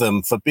forgive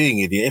them for being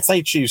idiot, if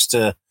they choose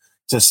to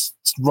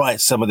write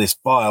some of this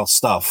vile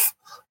stuff,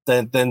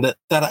 then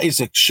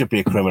that should be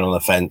a criminal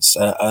offence,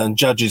 and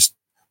judges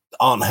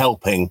aren't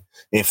helping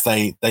if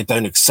they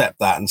don't accept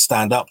that and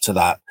stand up to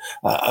that,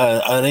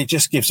 and it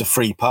just gives a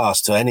free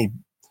pass to any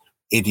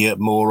idiot,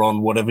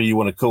 moron, whatever you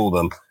want to call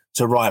them,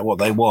 to write what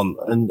they want.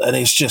 And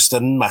it's just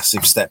a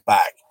massive step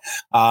back.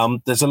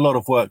 There's a lot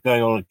of work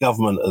going on at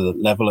government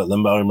level at the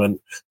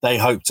moment. They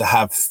hope to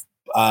have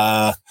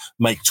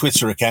make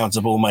Twitter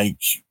accountable, make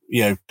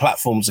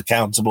platforms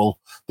accountable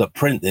that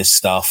print this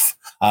stuff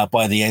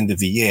by the end of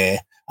the year.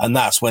 And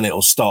that's when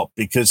it'll stop,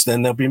 because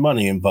then there'll be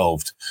money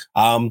involved.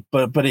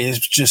 But it is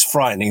just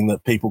frightening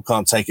that people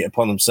can't take it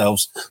upon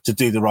themselves to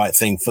do the right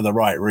thing for the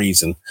right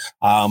reason.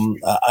 Ian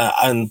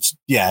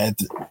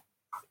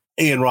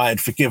Wright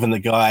had forgiven the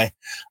guy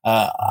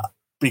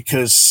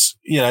because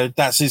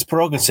that's his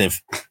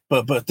prerogative.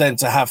 But then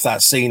to have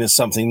that seen as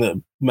something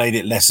that made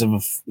it less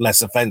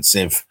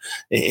offensive,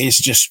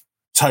 it's just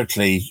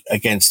totally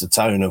against the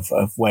tone of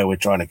where we're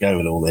trying to go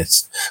with all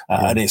this.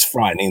 And it's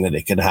frightening that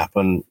it could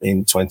happen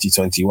in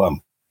 2021.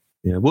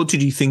 Yeah. What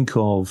did you think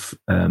of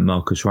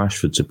Marcus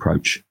Rashford's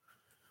approach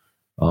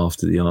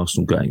after the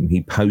Arsenal game?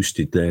 He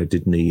posted there,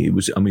 didn't he?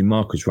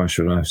 Marcus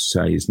Rashford, I have to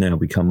say, has now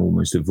become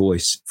almost a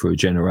voice for a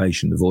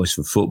generation, the voice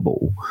for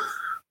football.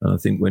 And I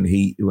think when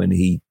he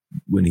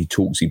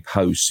talks, he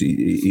posts,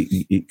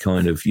 it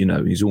kind of,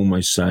 he's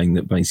almost saying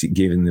that basically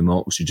giving them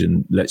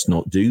oxygen, let's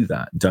not do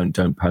that.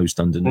 Don't post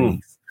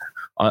underneath.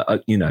 I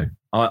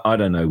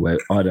don't know where.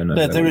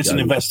 There is an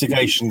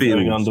investigation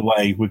going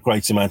underway with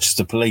Greater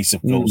Manchester Police,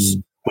 of course,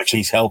 which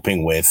he's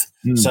helping with.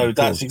 So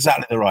that's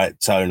exactly the right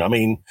tone. I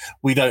mean,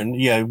 we don't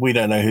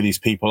know who these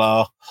people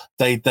are.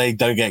 They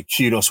don't get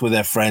kudos with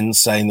their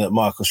friends saying that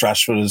Marcus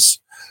Rashford has,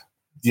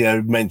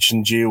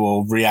 mentioned you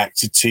or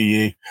reacted to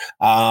you.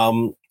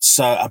 But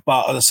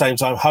at the same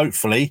time,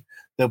 hopefully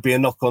there'll be a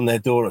knock on their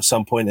door at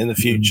some point in the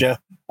future,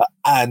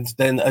 and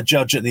then a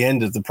judge at the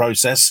end of the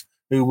process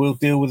who will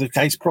deal with the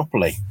case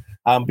properly.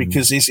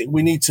 because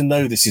we need to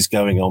know this is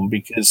going on,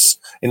 because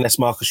unless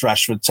Marcus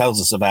Rashford tells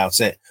us about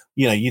it,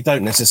 you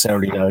don't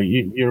necessarily know.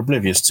 You're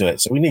oblivious to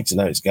it. So we need to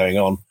know it's going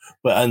on.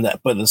 But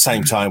at the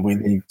same time, we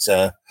need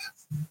the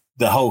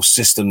whole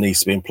system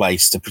needs to be in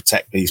place to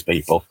protect these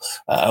people.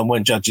 And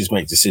when judges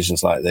make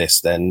decisions like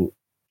this, then,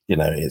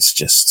 it's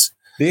just...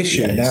 The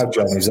issue now,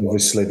 John, is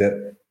obviously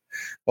that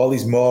all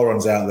these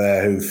morons out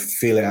there who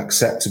feel it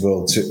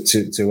acceptable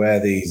to air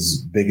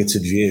these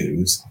bigoted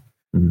views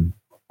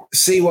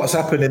see what's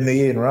happened in the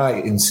Ian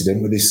Wright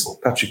incident with this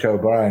Patrick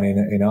O'Brien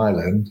in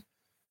Ireland,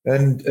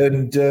 and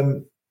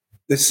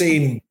they're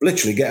seeing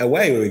literally get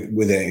away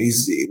with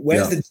it.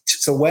 Where's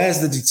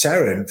the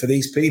deterrent for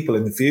these people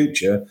in the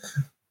future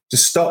to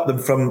stop them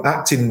from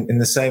acting in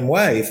the same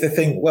way? If they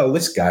think, well,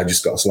 this guy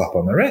just got a slap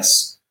on the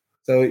wrist,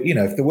 so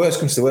if the worst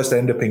comes to the worst, they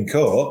end up in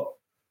court.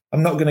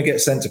 I'm not going to get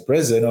sent to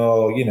prison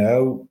or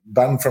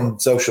banned from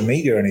social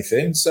media or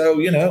anything. So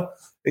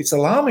it's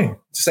alarming,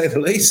 to say the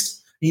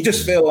least. You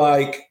just feel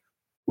like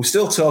we're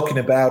still talking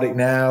about it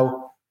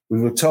now.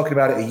 We were talking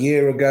about it a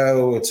year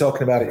ago. We were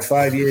talking about it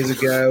 5 years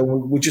ago.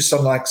 We're just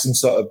on like some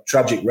sort of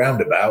tragic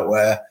roundabout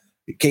where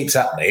it keeps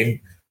happening.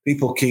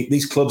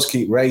 These clubs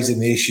keep raising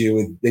the issue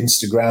with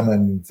Instagram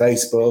and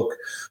Facebook. I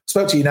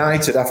spoke to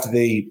United after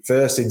the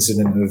first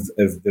incident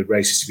of the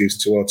racist abuse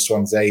towards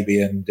Swansea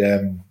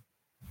and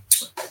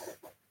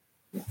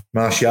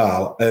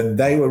Martial, and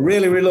they were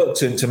really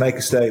reluctant to make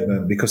a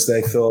statement because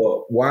they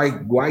thought, why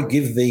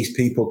give these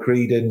people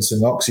credence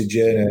and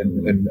oxygen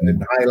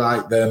and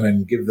highlight them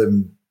and give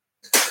them,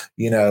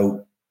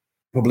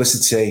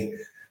 publicity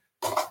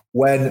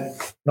when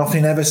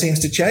nothing ever seems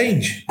to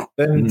change.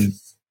 And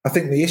I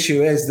think the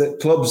issue is that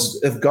clubs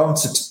have gone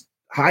to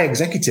high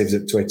executives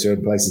at Twitter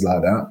and places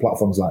like that,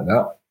 platforms like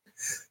that,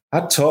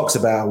 had talks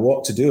about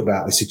what to do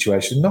about the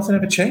situation. Nothing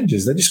ever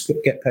changes. They just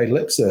get paid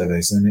lip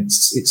service, and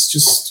it's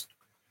just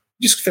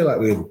feel like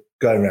we're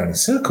going around in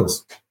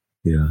circles.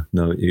 Yeah,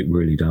 no, it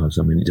really does.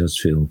 I mean, it does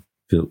feel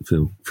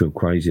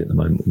crazy at the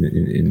moment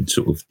in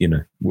sort of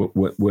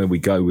where we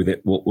go with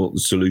it, what the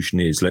solution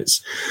is.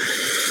 Let's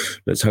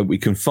hope we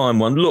can find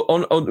one. Look,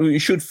 we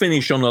should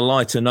finish on a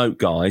lighter note,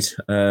 guys.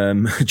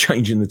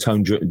 Changing the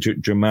tone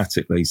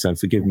dramatically, so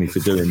forgive me for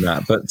doing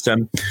that. But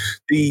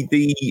the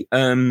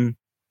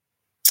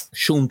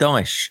Sean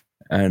Dyche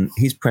and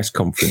his press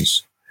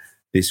conference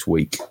this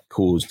week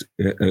caused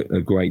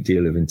a great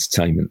deal of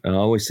entertainment. And I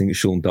always think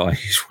Sean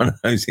Dyche is one of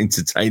those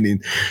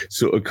entertaining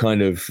sort of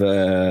kind of,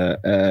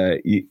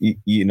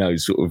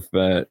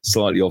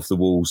 slightly off the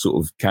wall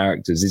sort of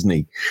characters, isn't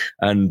he?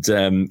 And,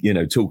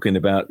 talking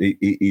about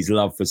his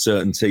love for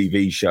certain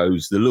TV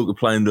shows,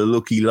 playing the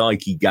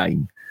looky-likey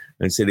game.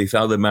 And said if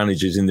other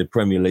managers in the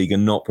Premier League are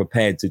not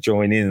prepared to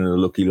join in a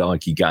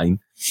looky-likey game,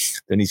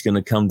 then he's going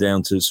to come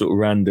down to sort of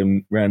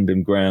random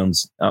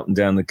grounds up and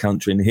down the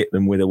country and hit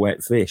them with a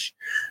wet fish.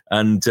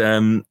 And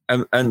who's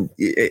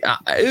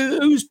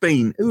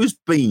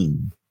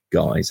been,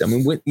 guys? I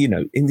mean,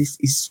 in this,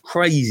 it's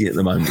crazy at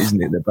the moment,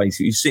 isn't it? That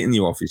basically you sit in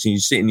your office and you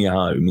sit in your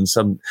home, and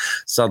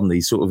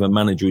suddenly sort of a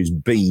manager is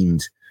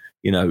beamed,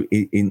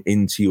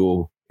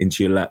 into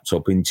your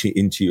laptop,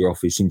 into your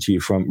office, into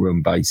your front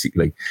room,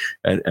 basically,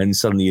 and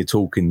suddenly you're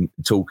talking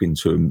to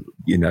him,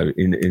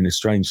 in a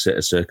strange set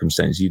of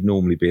circumstances. You'd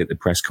normally be at the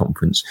press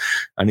conference,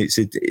 and it's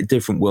a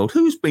different world.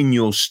 Who's been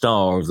your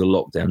star of the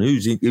lockdown?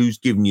 Who's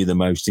given you the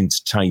most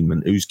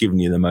entertainment? Who's given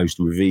you the most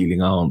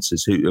revealing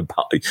answers? You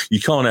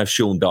can't have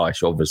Sean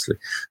Dyche, obviously.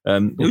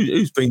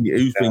 Who's been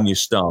your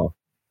star?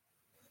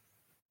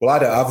 Well, I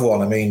don't have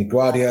one. I mean,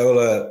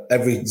 Guardiola,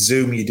 every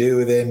Zoom you do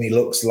with him, he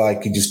looks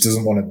like he just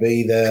doesn't want to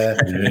be there.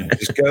 He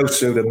just goes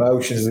through the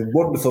motions. The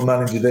wonderful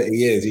manager that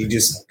he is, he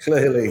just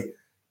clearly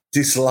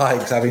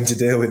dislikes having to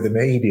deal with the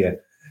media.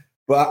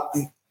 But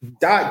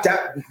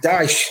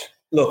Dyche,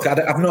 look,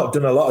 I've not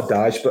done a lot of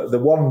Dyche, but the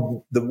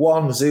one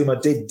Zoom I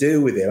did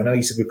do with him, I know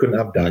you said we couldn't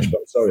have Dyche, but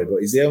I'm sorry,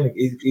 but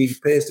he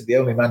appears to be the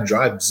only manager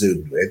I've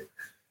Zoomed with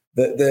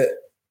that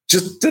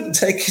just doesn't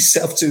take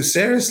himself too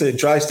seriously and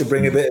tries to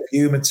bring a bit of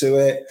humour to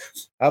it,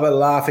 have a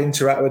laugh,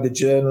 interact with the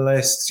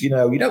journalists. You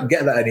don't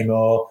get that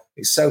anymore.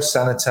 It's so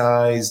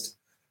sanitised.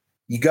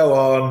 You go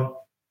on,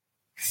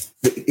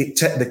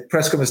 the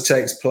press conference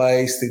takes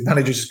place, the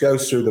manager just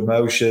goes through the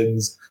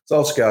motions,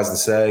 Solskjaer's the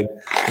same,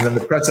 and then the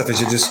press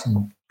officer just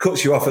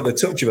cuts you off at the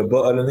touch of a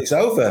button and it's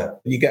over.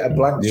 You get a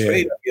blank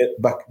screen and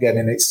get back again,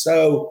 and it's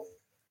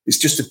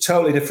just a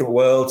totally different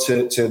world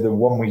to the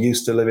one we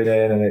used to living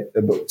in. And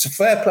but it's a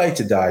fair play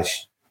to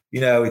Dyche. He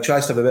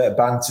tries to have a bit of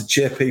banter,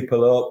 cheer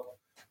people up.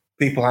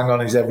 People hang on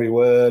his every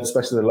word,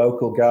 especially the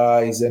local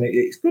guys, and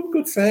it's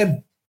good for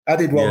him. I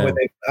did one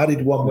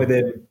with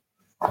him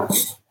a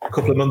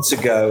couple of months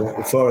ago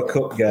before a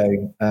cup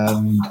game,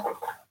 and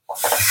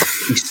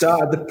he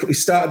started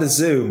the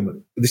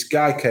Zoom. This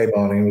guy came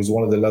on, and he was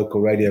one of the local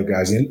radio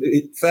guys.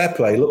 Fair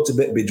play, he looked a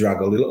bit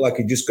bedraggled. He looked like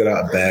he just got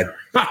out of bed,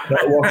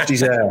 not washed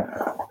his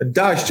hair. And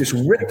Dyche just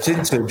ripped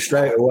into him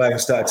straight away and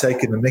started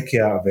taking the mickey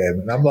out of him.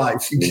 And I'm like,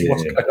 what's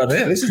going on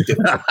here? This is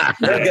different.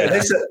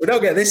 We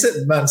don't get this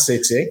at Man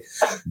City.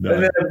 No.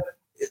 And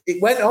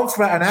it went on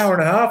for about an hour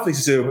and a half,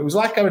 this Zoom. It was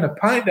like having a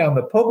pint down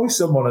the pub with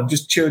someone and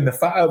just chewing the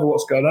fat over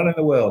what's going on in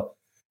the world.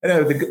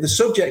 Anyway, the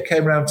subject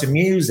came around to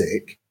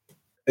music.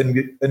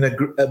 And I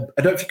don't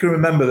know if you can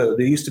remember that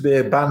there used to be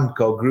a band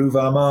called Groove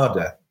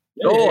Armada.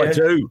 Oh, I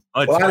do.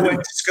 I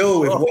went to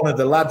school with one of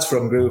the lads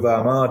from Groove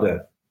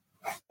Armada.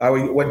 I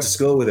went to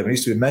school with him. I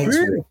used to be mates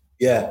with him.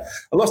 Yeah.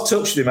 I lost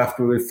touch with him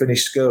after we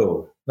finished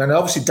school. And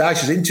obviously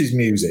Dyche was into his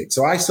music.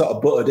 So I sort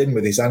of butted in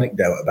with this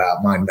anecdote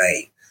about my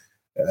mate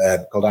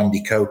called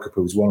Andy Coker,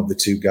 who was one of the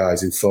two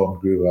guys who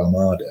formed Groove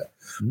Armada,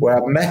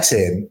 where I met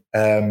him,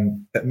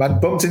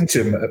 bumped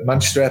into him at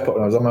Manchester Airport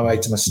when I was on my way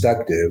to my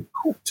stag do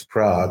to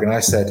Prague. And I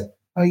said,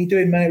 how are you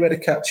doing, mate? We had a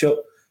catch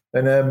up.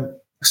 And I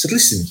said,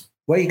 listen,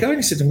 where are you going?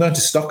 He said, I'm going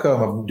to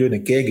Stockholm. I'm doing a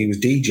gig. He was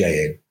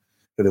DJing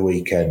for the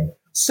weekend.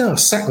 So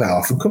sack that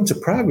off and come to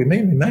Prague with me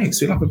and my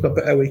mates. We'll have a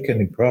better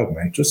weekend in Prague,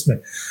 mate. Trust me.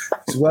 He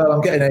said, well,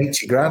 I'm getting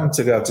 80 grand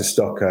to go to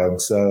Stockholm.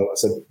 So I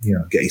said,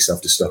 get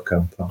yourself to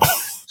Stockholm, pal.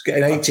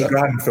 Getting 80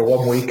 grand for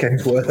one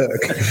weekend's work.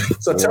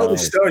 So I told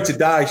this story to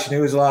Dyche, and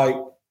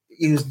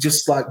he was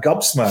just like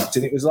gobsmacked.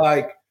 And it was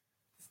like,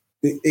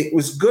 it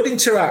was good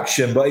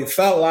interaction, but it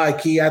felt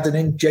like he had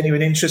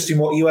genuine interest in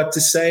what you had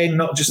to say,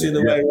 not just the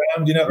other way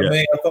around. You know what I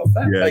mean? I thought,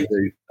 fair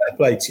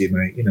play to you,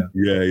 mate. Yeah.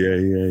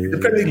 The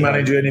Premier League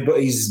manager,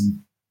 but he's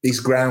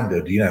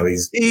grounded.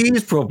 He's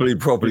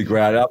probably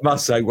grounded. I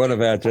must say, one of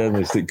our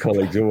journalistic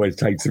colleagues always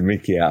takes the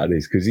mickey out of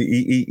this because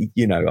he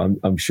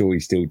I'm sure he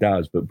still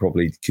does, but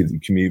probably the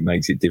commute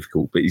makes it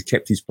difficult. But he's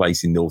kept his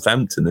place in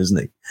Northampton,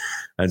 hasn't he?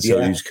 And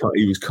so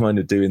he was kind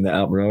of doing that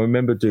up. And I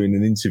remember doing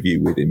an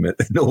interview with him at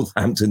the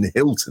Northampton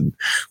Hilton,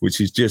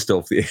 which is just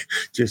off the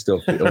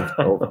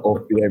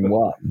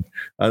M1.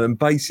 And then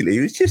basically,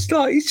 it was just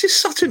like he's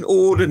just such an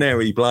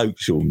ordinary bloke,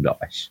 Sean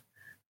Dyche,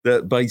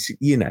 that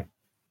basically,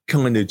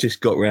 kind of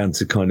just got around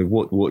to kind of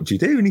what do you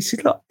do? And he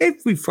said, look,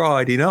 every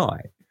Friday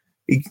night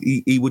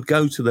he would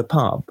go to the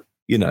pub,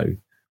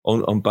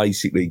 on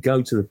basically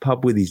go to the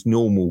pub with his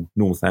normal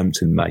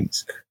Northampton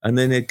mates, and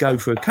then they'd go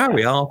for a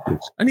curry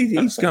afterwards. And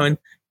he's going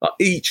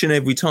each and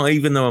every time,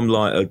 even though I'm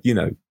like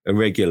a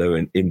regular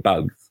in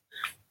both,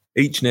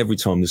 each and every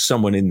time there's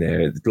someone in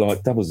there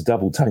like doubles a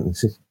double take and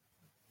says,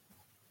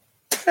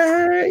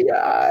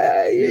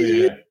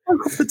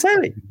 off the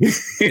telly.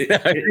 He's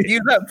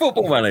that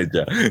football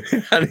manager.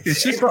 And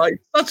he's just like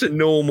such a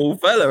normal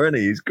fella, isn't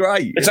he? He's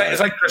great. It's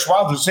like Chris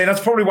Wilder saying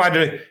that's probably why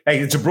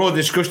it's a broad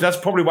discussion. That's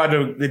probably why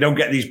they don't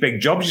get these big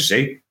jobs, you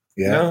see.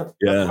 Yeah.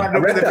 I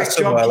read that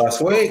somewhere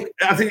last week.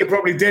 I think he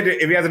probably did.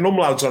 If he had an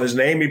umlaut on his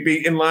name, he'd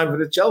be in line for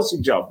the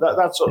Chelsea job.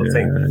 That sort of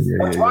thing.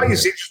 That's why you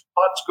see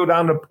let's go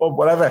down the pub,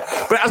 whatever.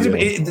 But the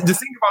thing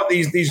about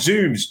these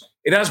Zooms,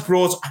 it has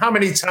brought, how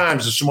many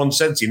times has someone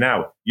said to you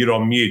now, you're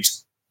on mute?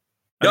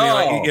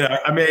 And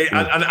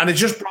and it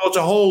just brought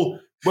a whole...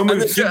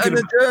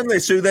 the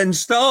journalist who then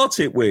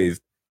started with,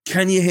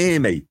 can you hear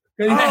me?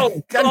 Get on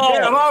with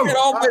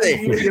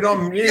it. Get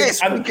on mute.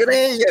 Yes, we can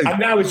hear you. And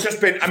now it's just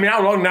been,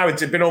 how long now?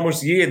 It's been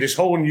almost a year, this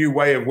whole new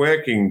way of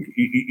working,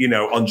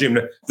 on Zoom.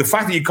 The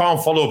fact that you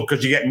can't follow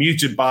because you get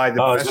muted by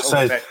the press.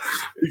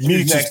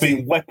 Mute has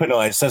been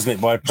weaponized, hasn't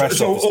it, by press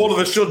So all of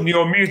a sudden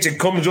you're muted,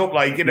 comes up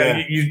like,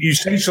 you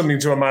say something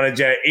to a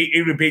manager,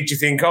 he repeats, you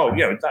think,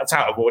 that's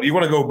out of order. You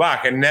want to go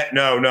back and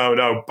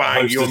no,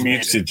 bang, you're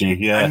muted.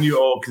 And you're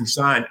all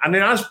consigned. And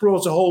it has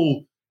brought a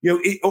whole...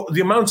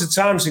 the amount of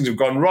times things have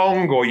gone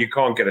wrong, or you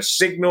can't get a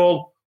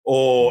signal,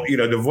 or,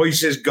 the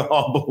voice is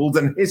garbled,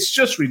 and it's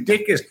just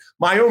ridiculous.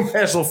 My own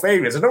personal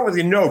favourites, I don't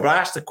really know, but I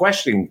asked a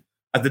question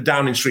at the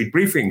Downing Street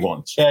briefing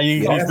once. Yeah,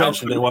 you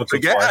mentioned it once or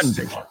twice.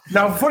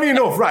 Now, funny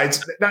enough,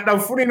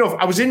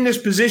 I was in this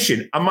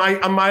position,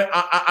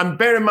 and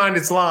bear in mind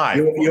it's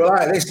live. You're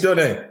like this, don't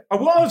it? I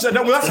was.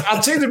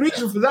 I'll tell you the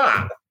reason for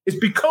that is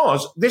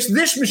because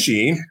this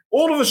machine,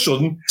 all of a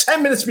sudden,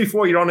 10 minutes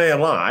before you're on air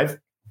live,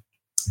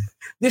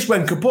 this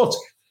went kaput.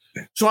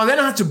 So I then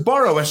had to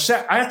borrow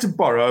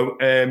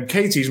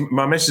Katie's,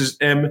 my missus,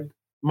 her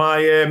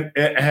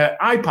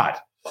iPad.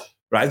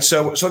 Right.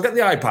 So I get the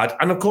iPad,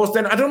 and of course,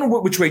 then I don't know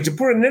which way to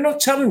put it, and they're not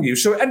telling you.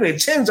 So anyway, it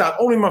turns out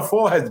only my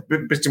forehead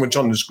pretty much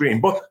on the screen,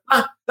 but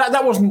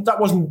that wasn't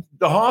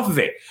the half of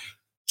it.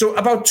 So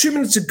about 2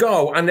 minutes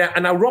ago, and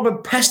now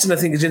Robert Peston, I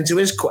think, is into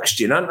his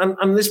question,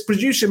 and this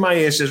producer in my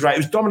ear says, right, it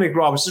was Dominic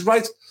Roberts, says,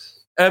 right,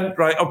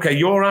 okay,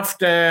 you're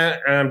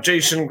after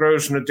Jason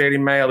Groves from the Daily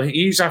Mail.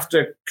 He's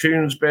after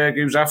Koonsberg,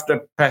 who's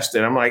after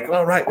Peston. I'm like,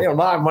 all right, they're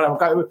live.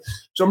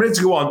 So I'm ready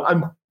to go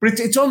on. But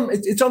it's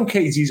on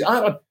Katie's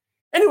iPad.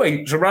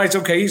 Anyway, so right,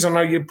 okay, he's on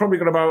now. You've probably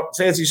got about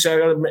 30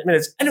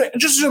 minutes. Anyway,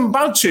 just as I'm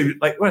about to,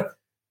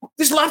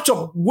 this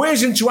laptop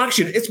wears into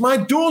action. It's my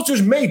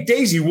daughter's mate,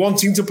 Daisy,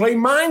 wanting to play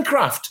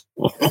Minecraft.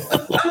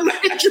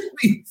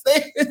 Literally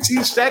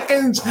 30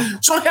 seconds.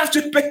 So I have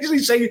to basically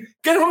say,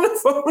 get on the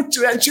phone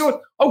to her. And she went,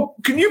 oh,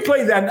 can you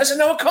play that? I said,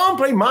 no, I can't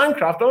play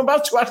Minecraft. I'm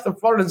about to ask the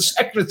Foreign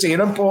Secretary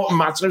an important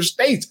matter of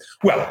state.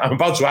 Well, I'm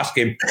about to ask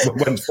him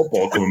when's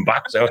football coming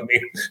back. So, I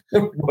mean,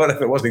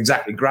 whatever, it wasn't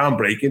exactly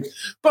groundbreaking.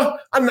 But,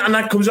 and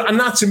that comes, and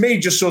that to me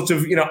just sort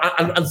of,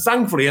 and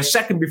thankfully, a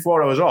second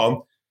before I was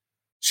on,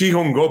 she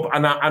hung up,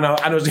 and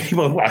I was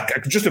able. I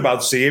could just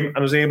about see him, and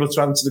I was able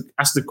to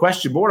ask the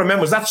question. But what I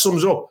meant was that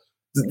sums up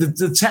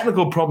the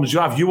technical problems you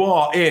have. You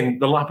are in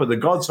the lap of the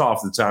gods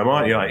half the time,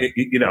 aren't you? Like,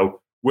 you know,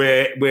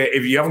 where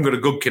if you haven't got a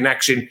good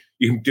connection,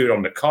 you can do it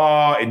in the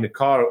car, and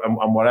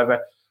whatever.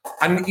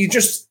 And you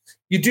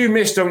do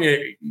miss, don't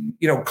you?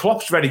 You know,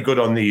 Klopp's very good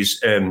on these.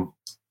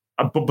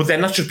 But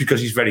then that's just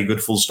because he's very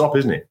good, full stop,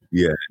 isn't it?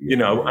 Yeah. You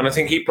know, and I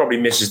think he probably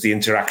misses the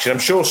interaction. I'm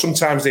sure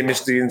sometimes they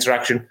miss the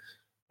interaction.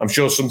 I'm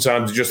sure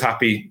sometimes they're just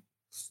happy,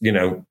 you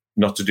know,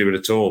 not to do it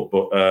at all.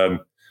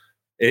 But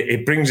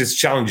it brings its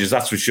challenges,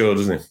 that's for sure,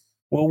 doesn't it?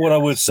 Well, what I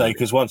would say,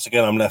 because once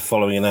again I'm left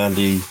following an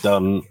Andy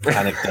Dunn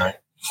anecdote,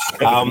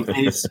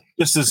 is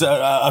just as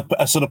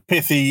a sort of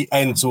pithy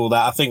end to all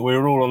that. I think we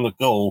were all on the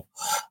call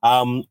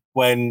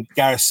when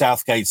Gareth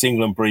Southgate's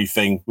England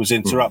briefing was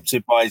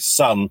interrupted by his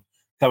son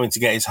coming to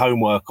get his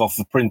homework off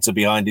the printer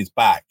behind his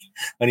back.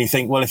 And you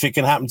think, well, if it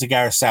can happen to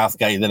Gareth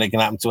Southgate, then it can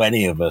happen to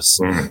any of us.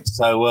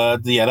 So,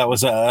 that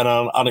was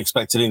an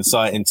unexpected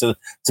insight into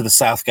the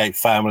Southgate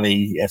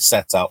family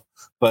setup.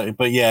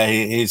 But yeah,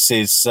 his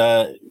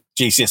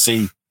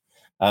GCSE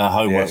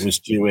homework was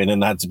due in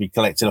and had to be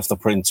collected off the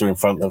printer in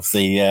front of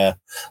the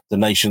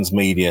nation's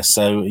media.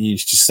 So you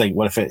just think,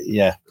 well,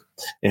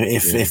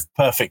 if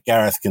perfect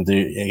Gareth can do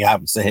it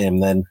happens to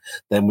him, then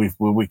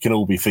we can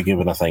all be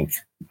forgiven, I think.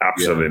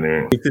 Absolutely.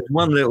 Yeah. If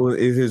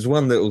there's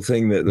one little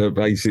thing that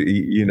basically,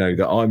 you know,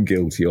 that I'm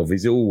guilty of,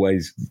 is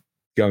always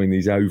going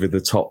these over the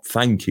top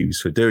thank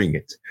yous for doing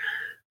it,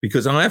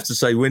 because I have to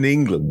say, when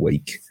England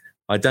week,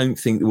 I don't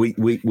think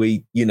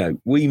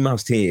we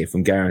must hear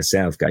from Gareth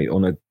Southgate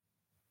on a,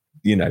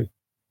 you know,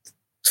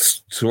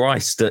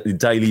 thrice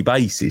daily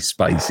basis,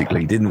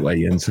 basically, didn't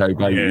we? And so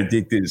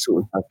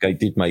Southgate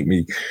did make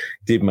me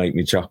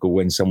chuckle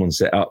when someone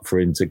set up for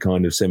him to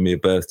kind of send me a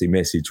birthday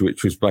message,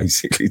 which was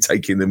basically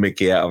taking the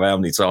mickey out of how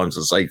many times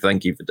I say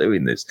thank you for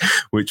doing this,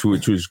 which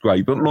was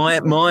great. But my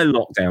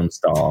lockdown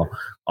star,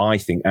 I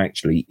think,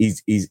 actually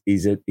is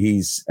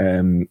his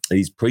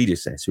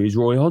predecessor is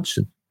Roy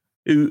Hodgson,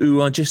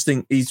 who I just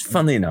think is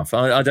funny enough.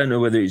 I don't know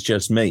whether it's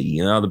just me,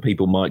 and other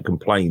people might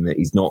complain that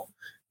he's not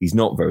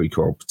very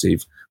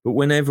cooperative. But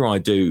whenever I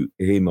do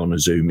him on a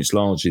Zoom, it's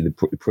largely the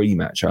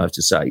pre-match, I have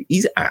to say.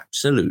 He's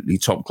absolutely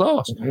top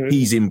class. Mm-hmm.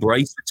 He's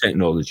embraced the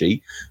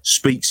technology,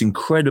 speaks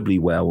incredibly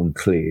well and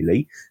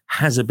clearly,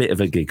 has a bit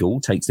of a giggle,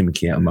 takes the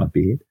mickey out of my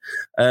beard,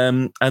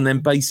 and then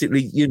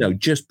basically, you know,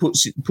 just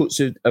puts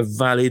a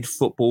valid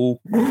football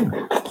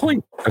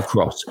point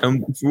across.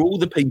 And for all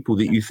the people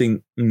that you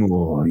think,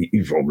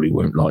 you probably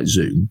won't like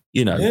Zoom,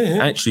 you know,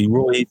 actually,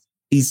 Roy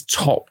is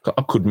top.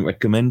 I couldn't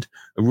recommend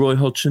a Roy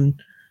Hodgson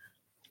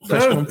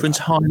press conference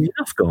highly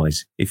enough,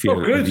 guys, if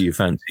you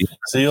fancy.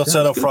 So you'll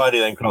turn on Friday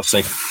then,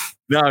 Crossy?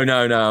 No.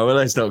 Well,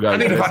 let's not go.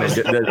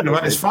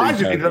 It's fine.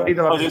 I've done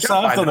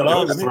the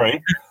last three.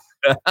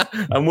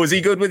 And was he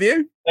good with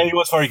you? Yeah, he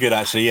was very good,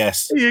 actually,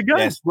 yes. There you go.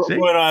 Yes.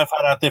 Roy and I have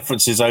had our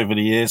differences over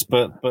the years,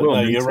 but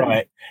no, you're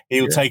right.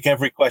 He'll take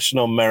every question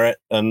on merit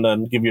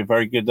and give you a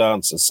very good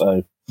answer.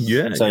 So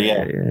Yeah.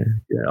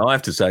 I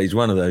have to say, he's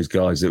one of those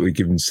guys that we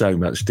give him so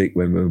much stick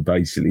when we were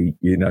basically,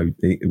 you know,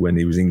 when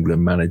he was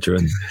England manager,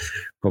 and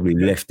probably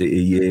left it a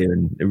year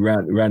and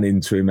ran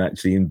into him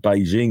actually in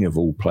Beijing, of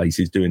all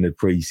places, doing a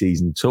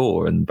pre-season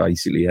tour, and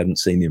basically hadn't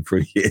seen him for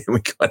a year.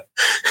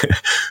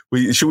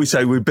 Should we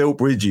say we built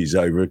bridges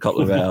over a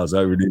couple of hours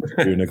over an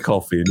interview and a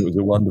coffee, and it was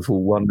a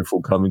wonderful,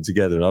 wonderful coming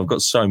together. And I've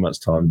got so much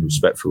time and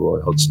respect for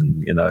Roy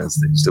Hodgson, you know, I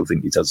still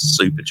think he does a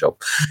super job.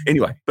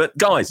 Anyway, but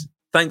guys,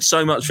 thanks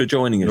so much for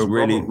joining us. No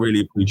problem.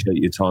 Really appreciate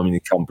your time and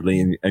your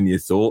company and your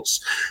thoughts.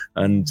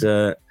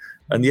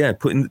 And yeah,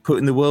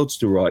 putting the worlds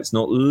to rights,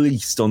 not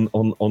least on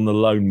the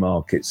loan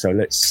market. So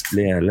let's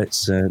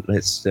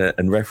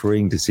and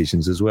refereeing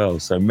decisions as well.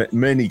 So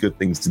many good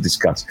things to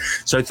discuss.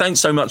 So thanks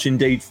so much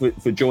indeed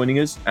for joining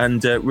us,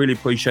 and really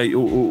appreciate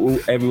all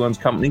everyone's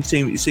company.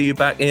 See you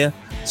back here,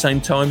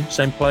 same time,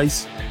 same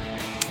place,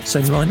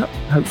 same lineup.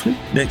 Hopefully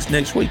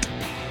next week.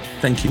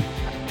 Thank you.